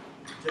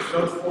 Just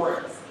those 4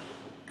 hits.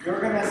 You're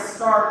going to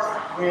start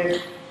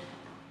with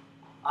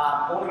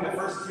holding the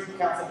first 2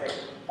 counts of 8.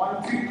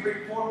 1, 2,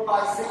 3, 4,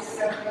 5, 6,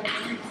 7, 8. 2,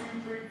 2,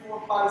 3,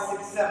 4, 5,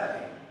 6, 7,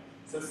 8.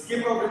 So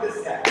skip over this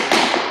step.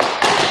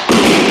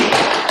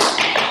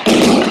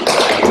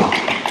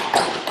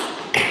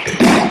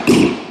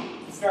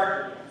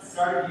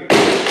 Start here. I'm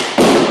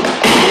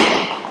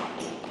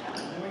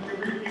going to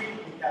repeat,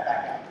 put that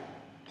back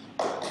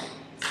up.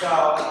 So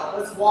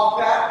let's walk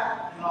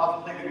that. and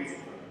I'll play the music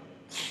through.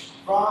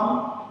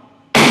 From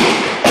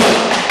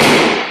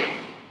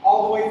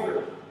all the way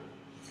through.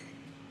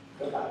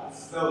 Go back,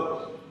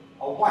 slowly.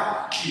 A 1,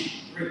 2,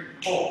 3,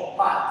 4,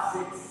 5,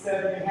 6,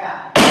 7, and a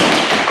half.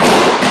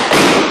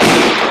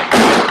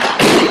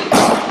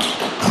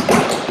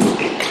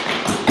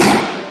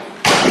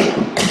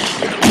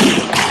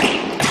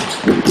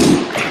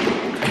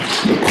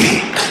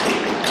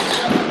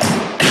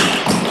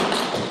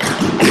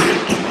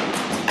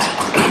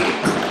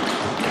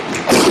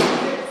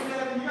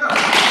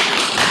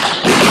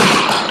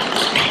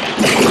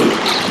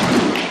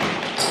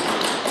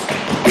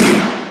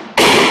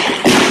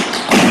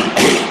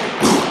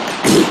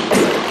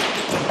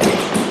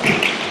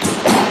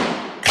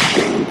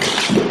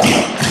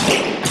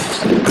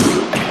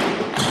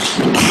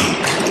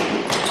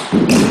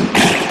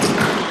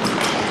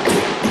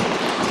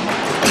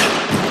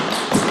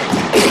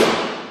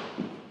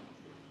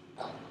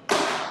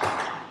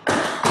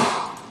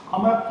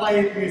 I'm going to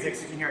play the music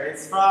so you can hear it.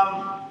 It's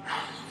from,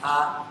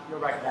 you'll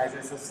recognize it.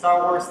 It's a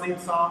Star Wars theme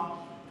song,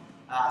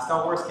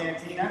 Star Wars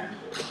Cantina.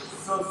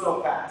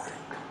 So fast.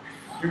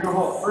 You're going to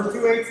hold first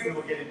 2 weights and then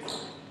we'll get into it.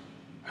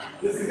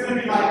 This is going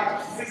to be like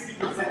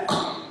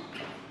 60%.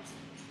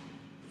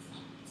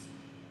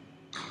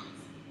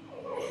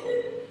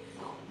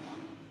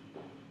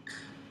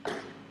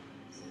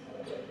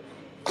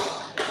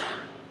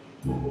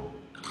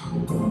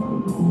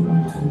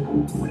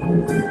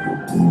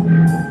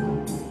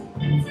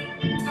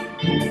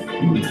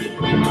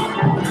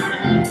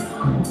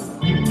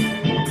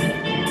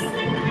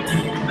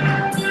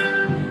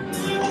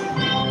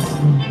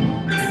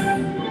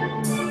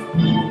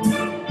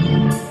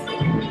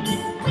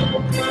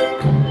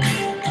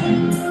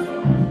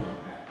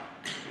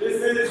 This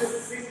is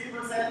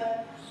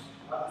 60%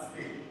 of the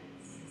speed.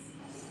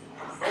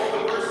 Hold the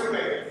first 2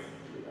 weights.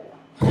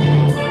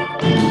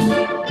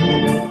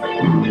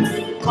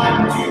 5,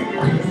 2,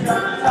 3,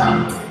 start,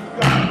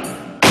 go.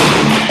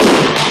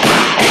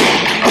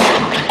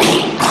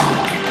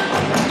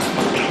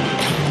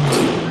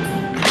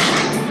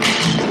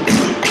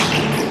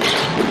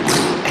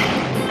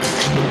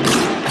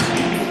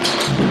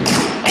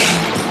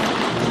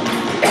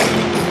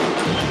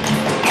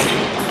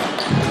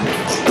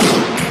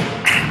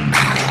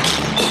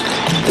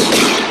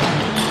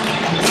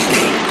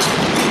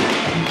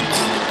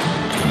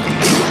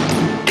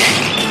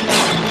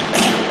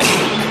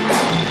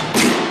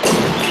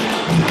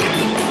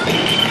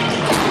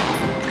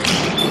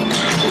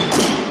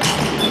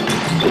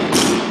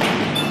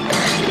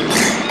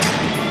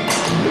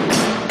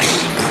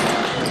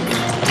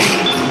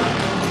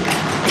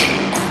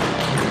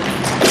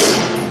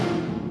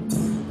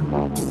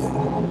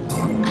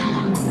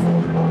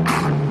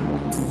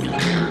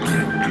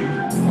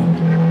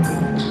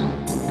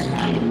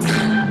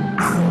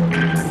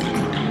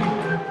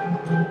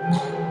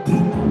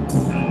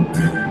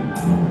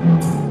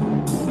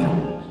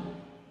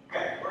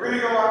 We're going to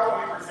go up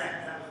 20%.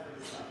 That was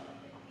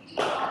pretty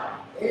tough.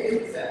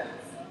 80%.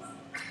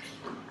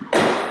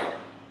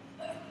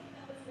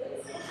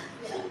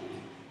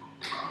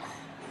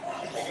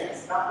 Okay,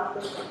 stop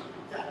with this.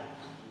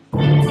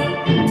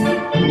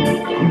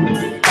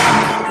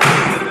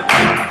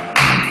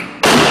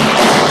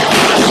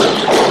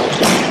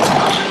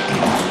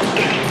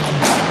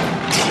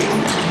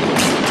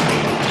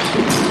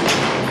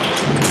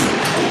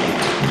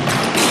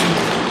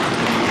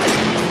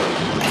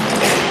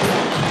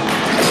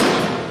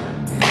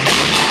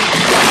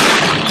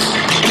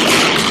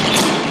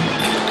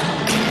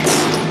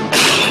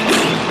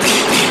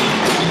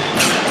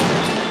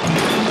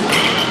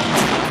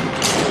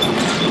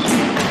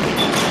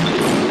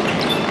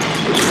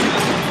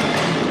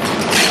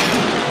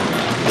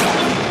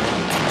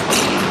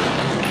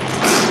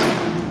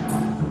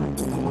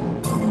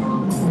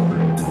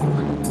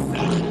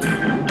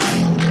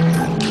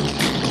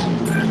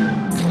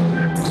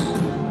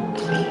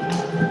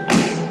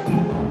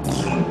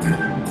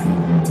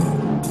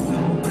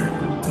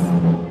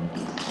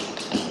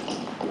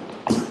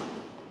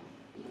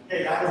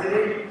 Okay, that was at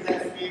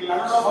 80% speed. I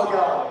don't know if I'll get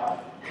all the way up.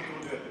 I think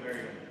we'll do it at the very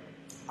end.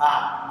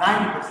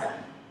 90%.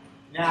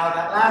 Now,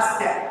 that last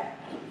step,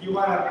 if you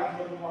want to make it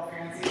a little more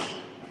fancy,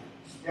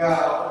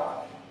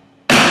 go.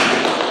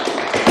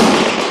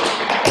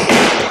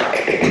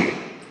 Okay,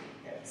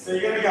 so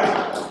you're going to go.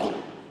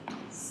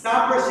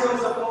 Stop, push, heel,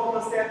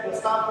 shuffle, step. Go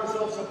stop, push,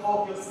 heel,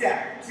 shuffle,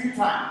 step. 2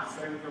 times,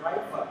 starting with the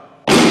right foot.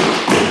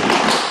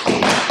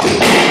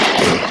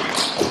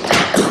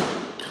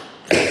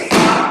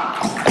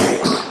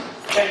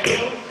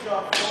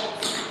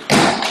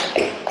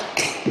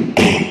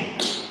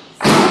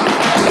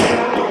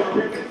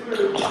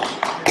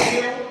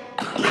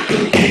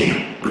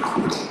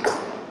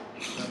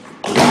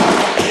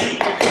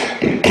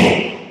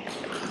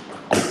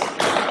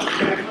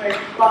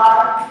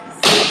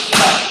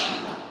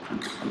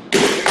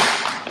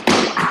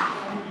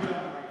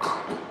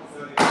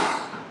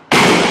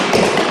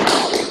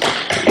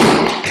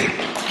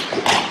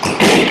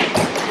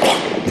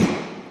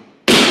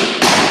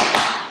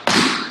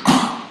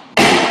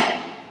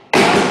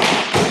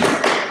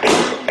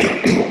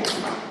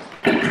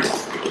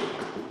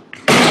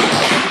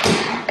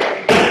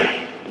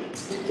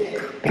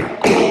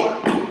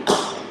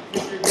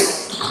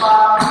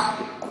 Try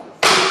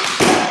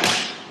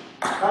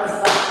to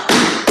stop.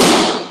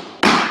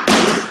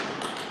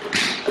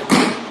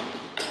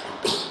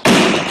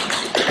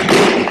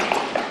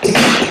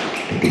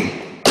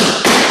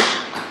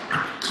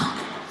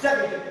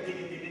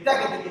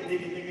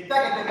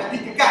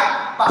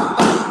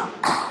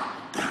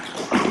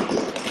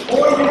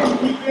 or you can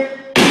keep it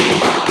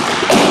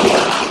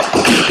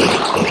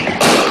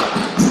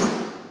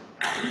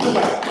either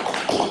way.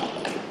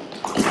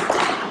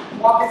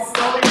 Walk it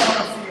slowly, and I'm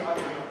going to see you how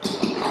you do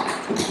it.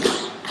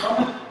 From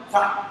the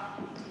top.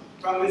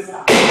 From this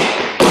side.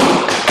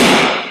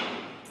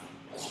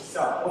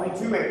 So, only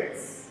 2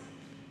 weights.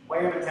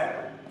 Weigh them at 10.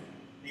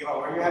 Think about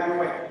where you have your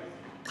weight.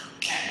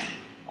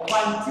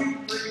 1,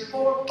 2, 3,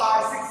 4,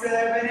 5, 6,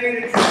 7,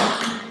 8, 1,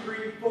 2,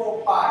 3,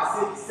 4,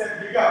 5, 6,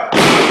 7, you go.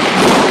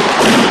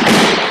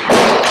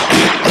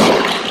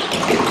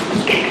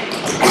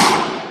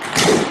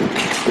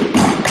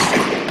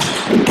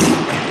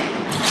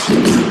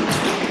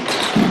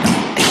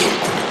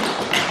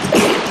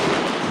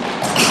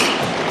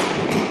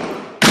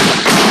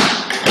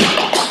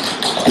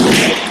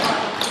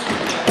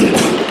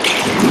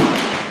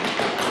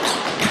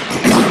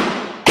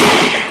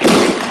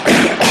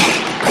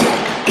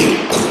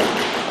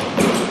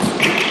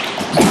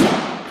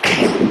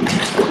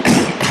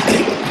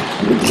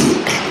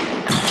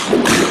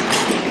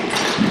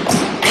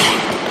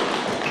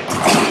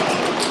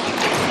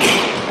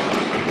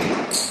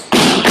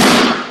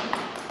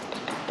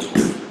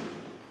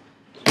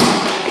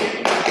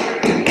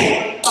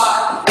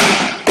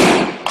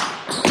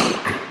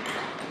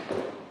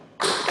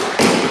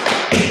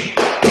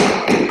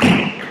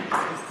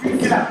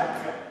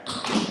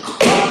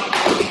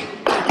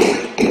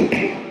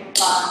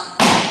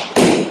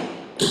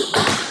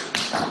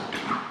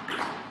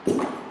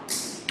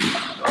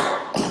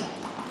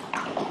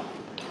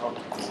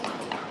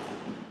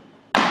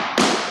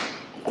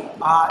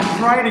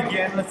 Try it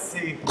again. Let's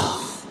see.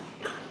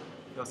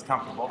 Feels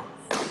comfortable.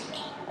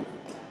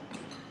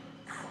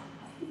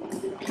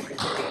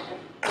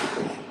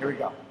 Here we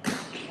go.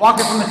 Walk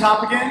it from the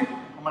top again.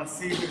 I'm going to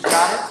see who's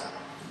got it.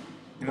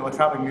 You know, we'll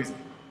try with music.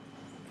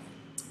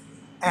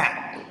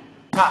 And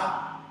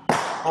top.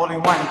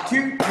 Holding 1,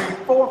 2, 3,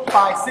 4,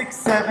 5, 6,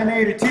 7,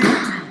 8, 2, 2,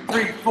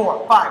 3,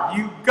 4, 5.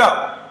 You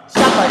go.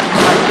 Shot like you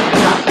like it.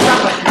 Shot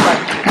like you like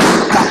it.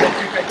 Shot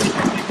like you like it.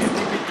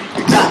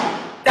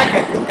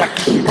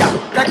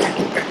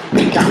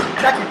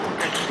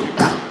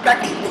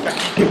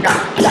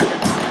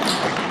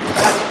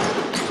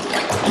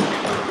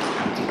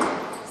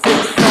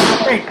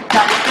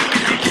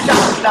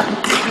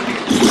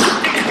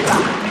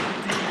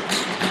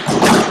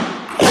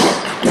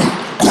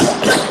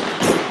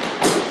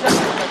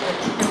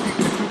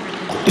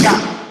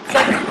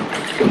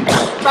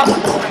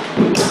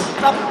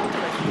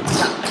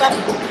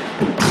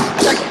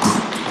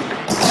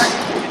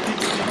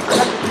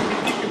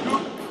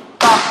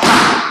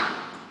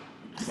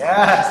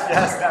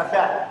 Yes, not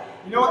bad.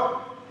 You know what?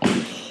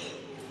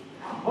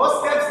 Most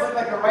steps look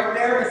like they're right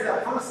there is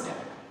that first step.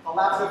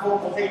 Collapse the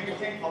vocal tape,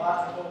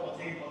 collapse the vocal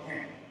tape.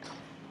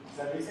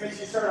 So just make sure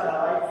you start on the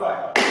right foot.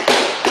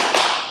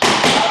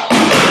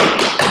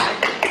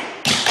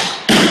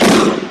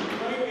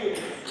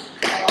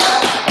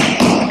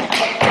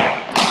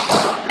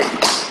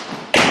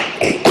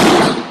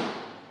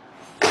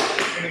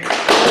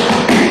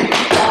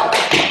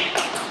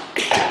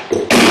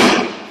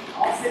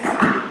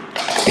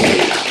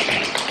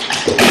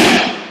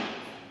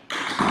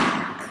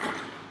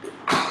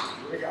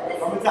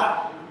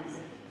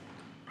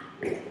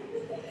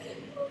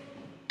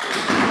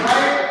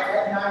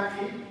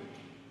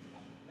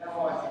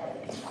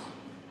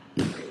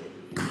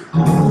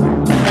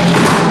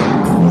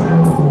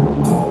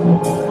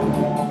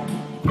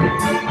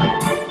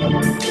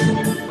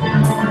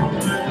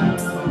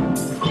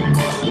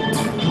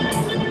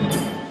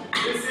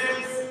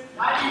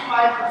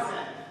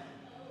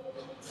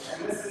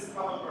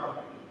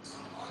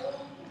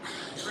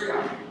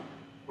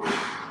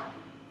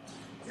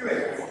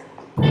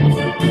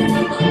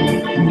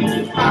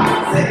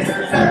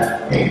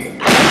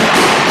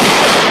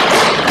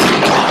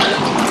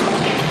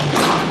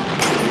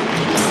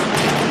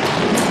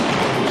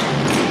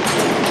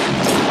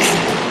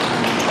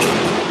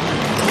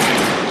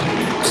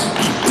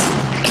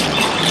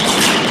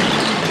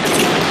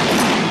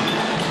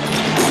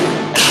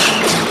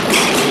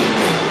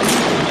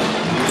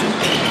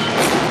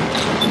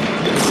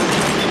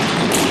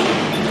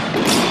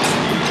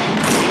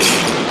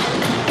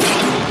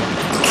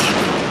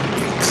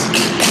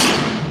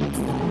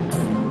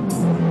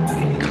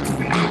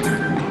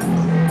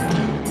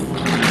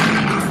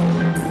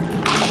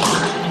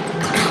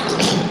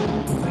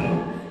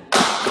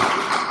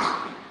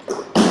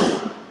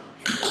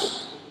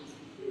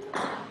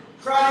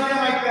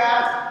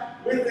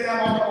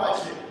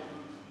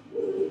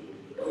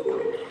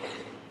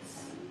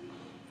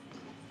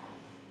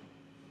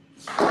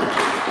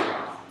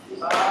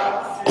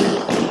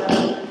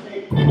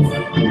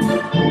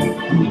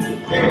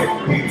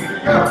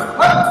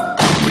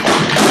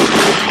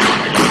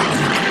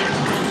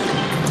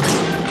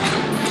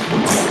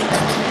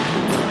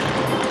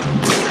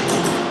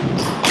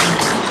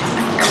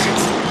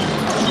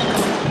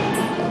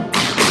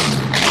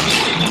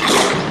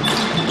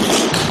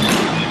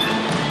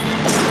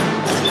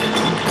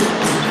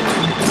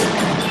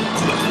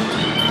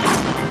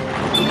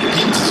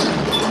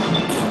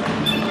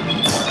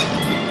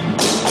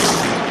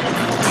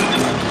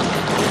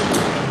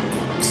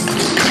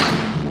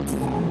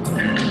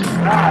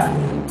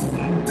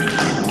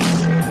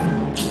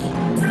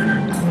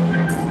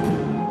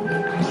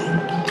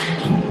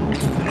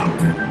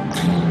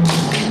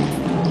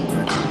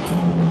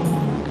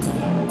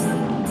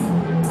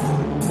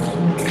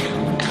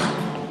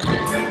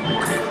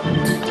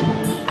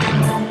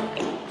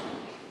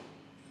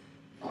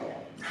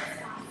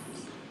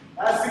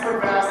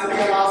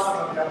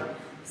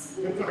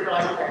 You're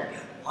like, okay,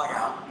 plug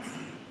out.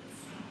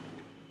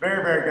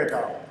 Very, very good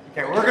though.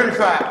 Okay, we're gonna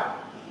try it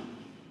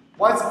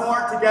once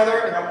more together,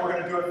 and then we're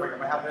gonna do it for you. I'm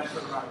gonna have them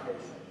put them on the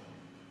face.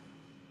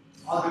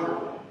 I'll do it.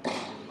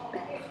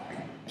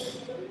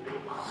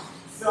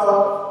 So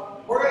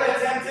we're gonna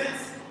attempt it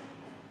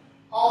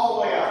all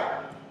the way up.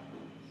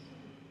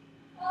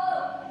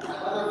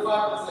 Another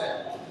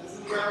 5%. This is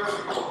where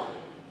we're going.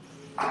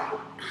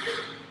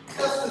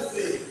 Just to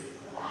see.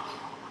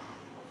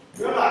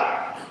 Good luck.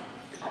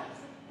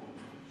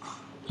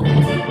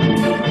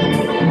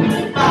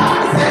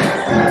 5, 6,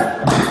 7.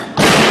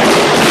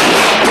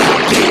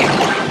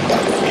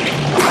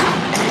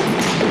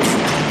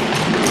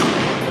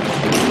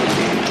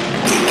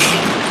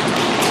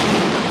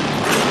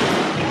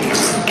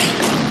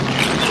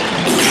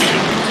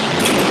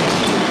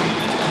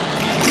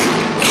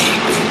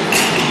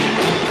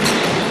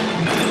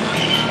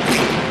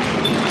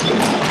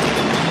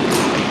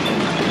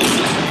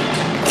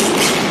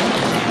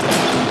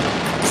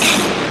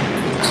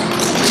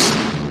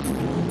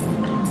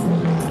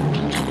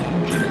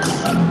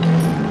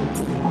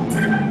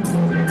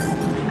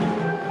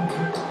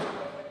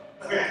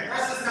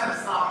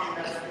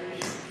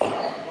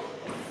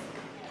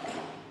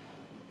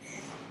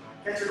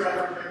 Get your breath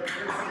real quick.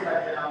 We're going to see back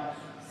down.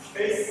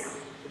 Face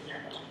the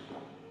camera.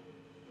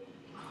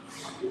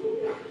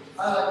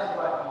 I like to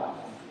go back home.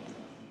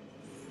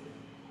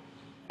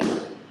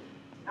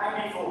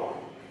 94.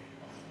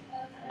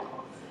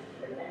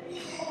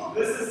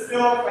 This is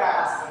still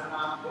fast.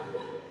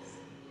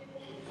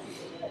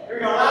 Here we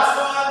go. Last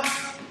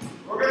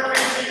one. We're going to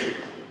face you.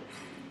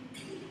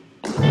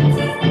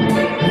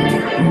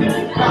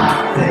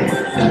 5, 6,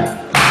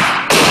 7.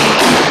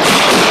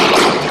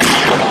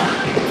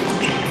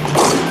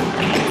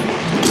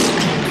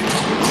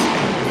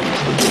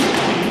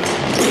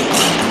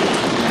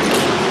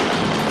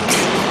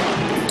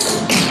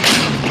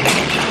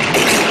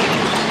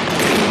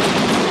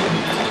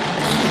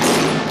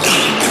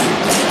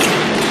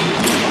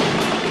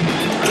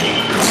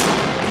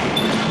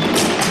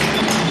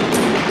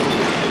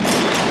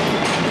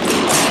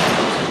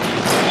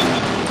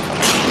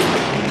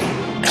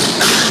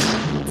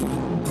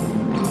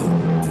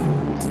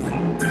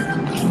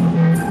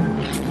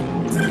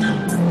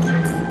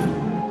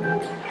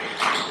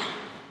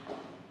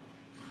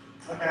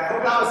 Okay, I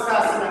hope that was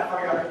fast enough for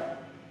you.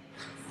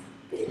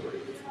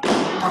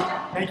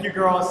 Thank you,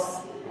 girls.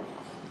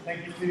 Thank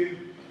you to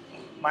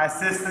my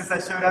assistants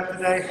that showed up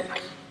today.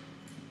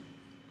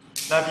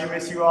 Love you,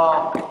 miss you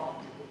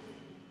all.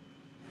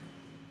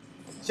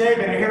 Shave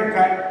and a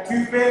haircut,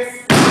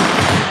 toothpicks.